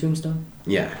seen the movie Tombstone?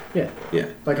 Yeah. Yeah. Yeah.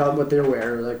 Like what they're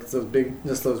wearing, like those big,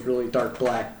 just those really dark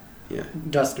black Yeah.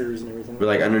 dusters and everything. But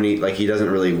like underneath, like he doesn't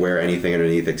really wear anything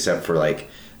underneath except for like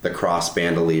the cross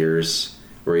bandoliers,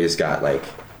 where he's got like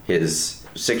his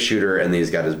 6-shooter and then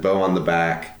he's got his bow on the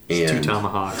back and 2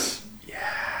 tomahawks.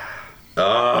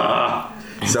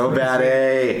 so bad,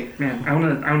 eh? Man, I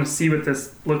wanna see what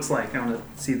this looks like. I wanna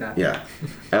see that. Yeah.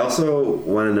 I also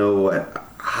want to know what.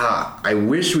 I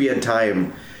wish we had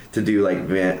time to do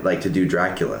to do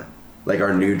Dracula, like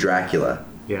our new Dracula.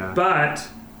 Yeah. But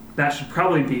that should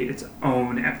probably be its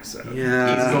own episode.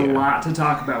 Yeah. There's a lot to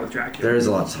talk about with Dracula. There is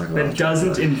a lot to talk about. that with doesn't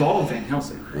Dracula. involve Van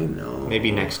Helsing. I know.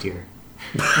 Maybe next year.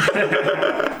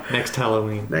 Next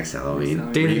Halloween. Next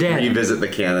Halloween. Day of the Dead. Revisit the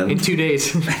canon. In 2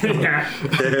 days. Yeah.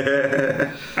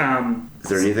 Is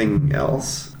there anything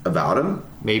else about him?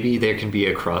 Maybe there can be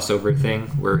a crossover thing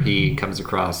where he comes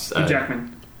across.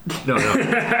 Jackman. No.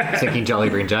 Thinking Jolly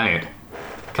Green Giant.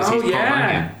 Because Oh he's Paul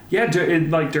Bunyan. yeah.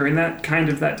 Like during that time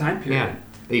period. Yeah.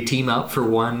 They team up for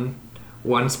one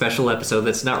special episode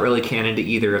that's not really canon to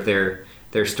either of their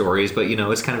stories, but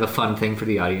it's kind of a fun thing for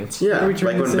the audience. Yeah, Are we like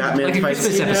trying to when say- Batman Like a fights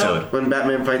Christmas episode. When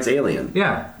Batman fights Alien.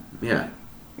 Yeah. Yeah.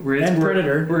 And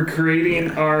Predator. We're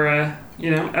creating our,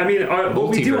 what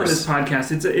we do on this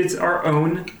podcast. It's our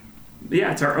own.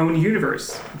 Yeah, it's our own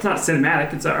universe. It's not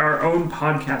cinematic. It's our own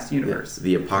podcast universe.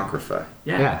 The Apocrypha.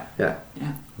 Yeah. Yeah.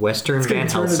 Western It's gonna Van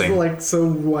turn Helsing. into like so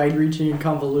wide-reaching and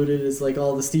convoluted as like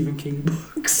all the Stephen King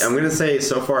books. I'm gonna say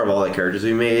so far of all the characters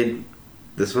we made,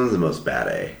 this one's the most bad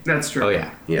A. That's true. Oh,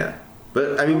 yeah. Yeah.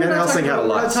 But I mean, Van Helsing had a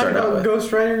lot to start out with.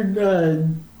 Ghost Rider,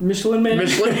 Michelin Man. or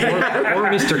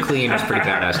Mr. Clean was pretty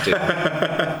badass, too.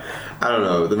 I don't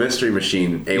know. The Mystery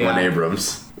Machine, A1 Yeah.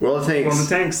 Abrams. World of Tanks. Well, the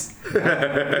tanks.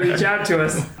 Reach out to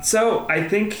us. So I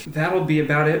think that'll be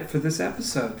about it for this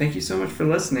episode. Thank you so much for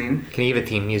listening. Can he have a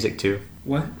theme music, too?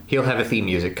 What? He'll have a theme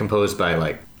music composed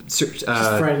by, Just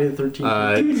Friday the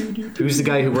 13th. who's the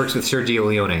guy who works with Sergio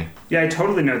Leone? Yeah, I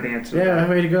totally know the answer. Yeah,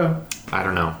 way to go. I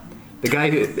don't know. The guy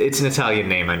it's an Italian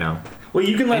name, I know. Well,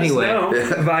 you can let Anyway. us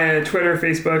know via Twitter,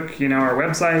 Facebook, our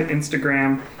website,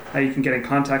 Instagram. You can get in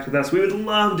contact with us. We would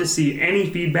love to see any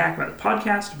feedback about the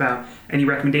podcast, about any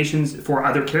recommendations for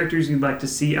other characters you'd like to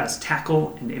see us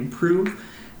tackle and improve.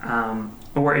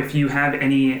 Or if you have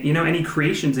any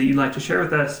creations that you'd like to share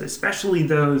with us, especially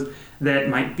those that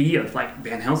might be of like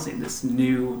Van Helsing, this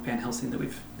new Van Helsing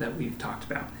that we've talked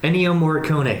about. Ennio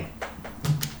Morricone.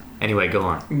 Anyway, go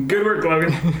on. Good work,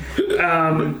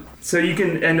 Logan. So you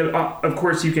can, and of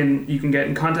course you can get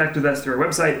in contact with us through our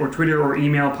website or Twitter or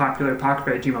email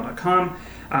popularapocrypha@gmail.com.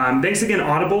 Thanks again,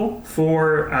 Audible,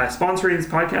 for sponsoring this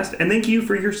podcast, and thank you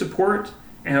for your support.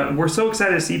 We're so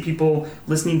excited to see people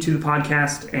listening to the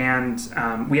podcast,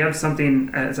 and we have something,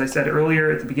 as I said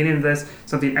earlier at the beginning of this,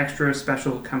 something extra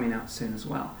special coming out soon as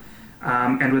well.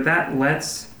 And with that,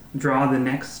 let's draw the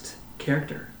next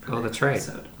character. for Oh, the that's right.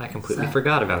 episode. I completely So-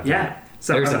 forgot about that. Yeah.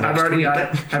 So There's I've the next already week. got it.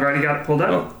 I've already got it pulled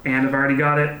up, and I've already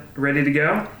got it ready to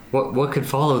go. What could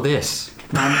follow this?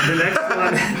 The next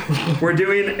one, we're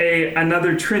doing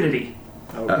another Trinity.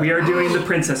 We are doing the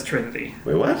Princess Trinity.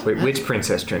 Wait, what? Wait, which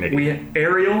Princess Trinity?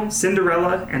 Ariel,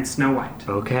 Cinderella, and Snow White.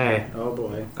 Okay. Oh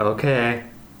boy. Okay.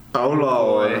 Oh,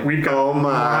 Lord. We've got oh, a my.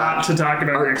 lot to talk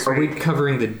about next Are we week.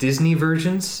 covering the Disney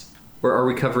versions? Or are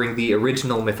we covering the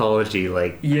original mythology,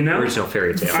 original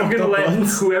fairy tale? I'm gonna Fucked up let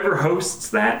ones. whoever hosts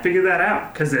that figure that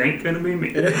out, because it ain't gonna be me.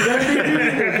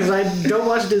 Because I don't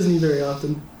watch Disney very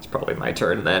often. It's probably my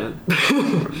turn then.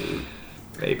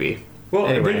 Maybe. Well,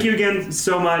 Anyway. thank you again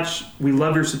so much. We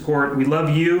love your support. We love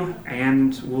you,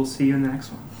 and we'll see you in the next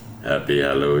one. Happy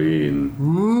Halloween.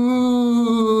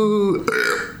 Ooh.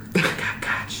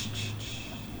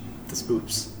 The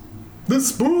spoops. The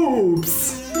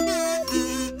spoops!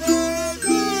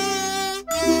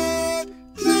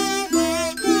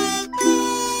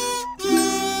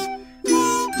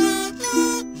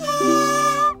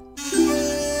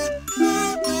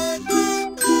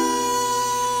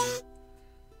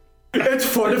 It's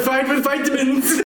fortified with vitamin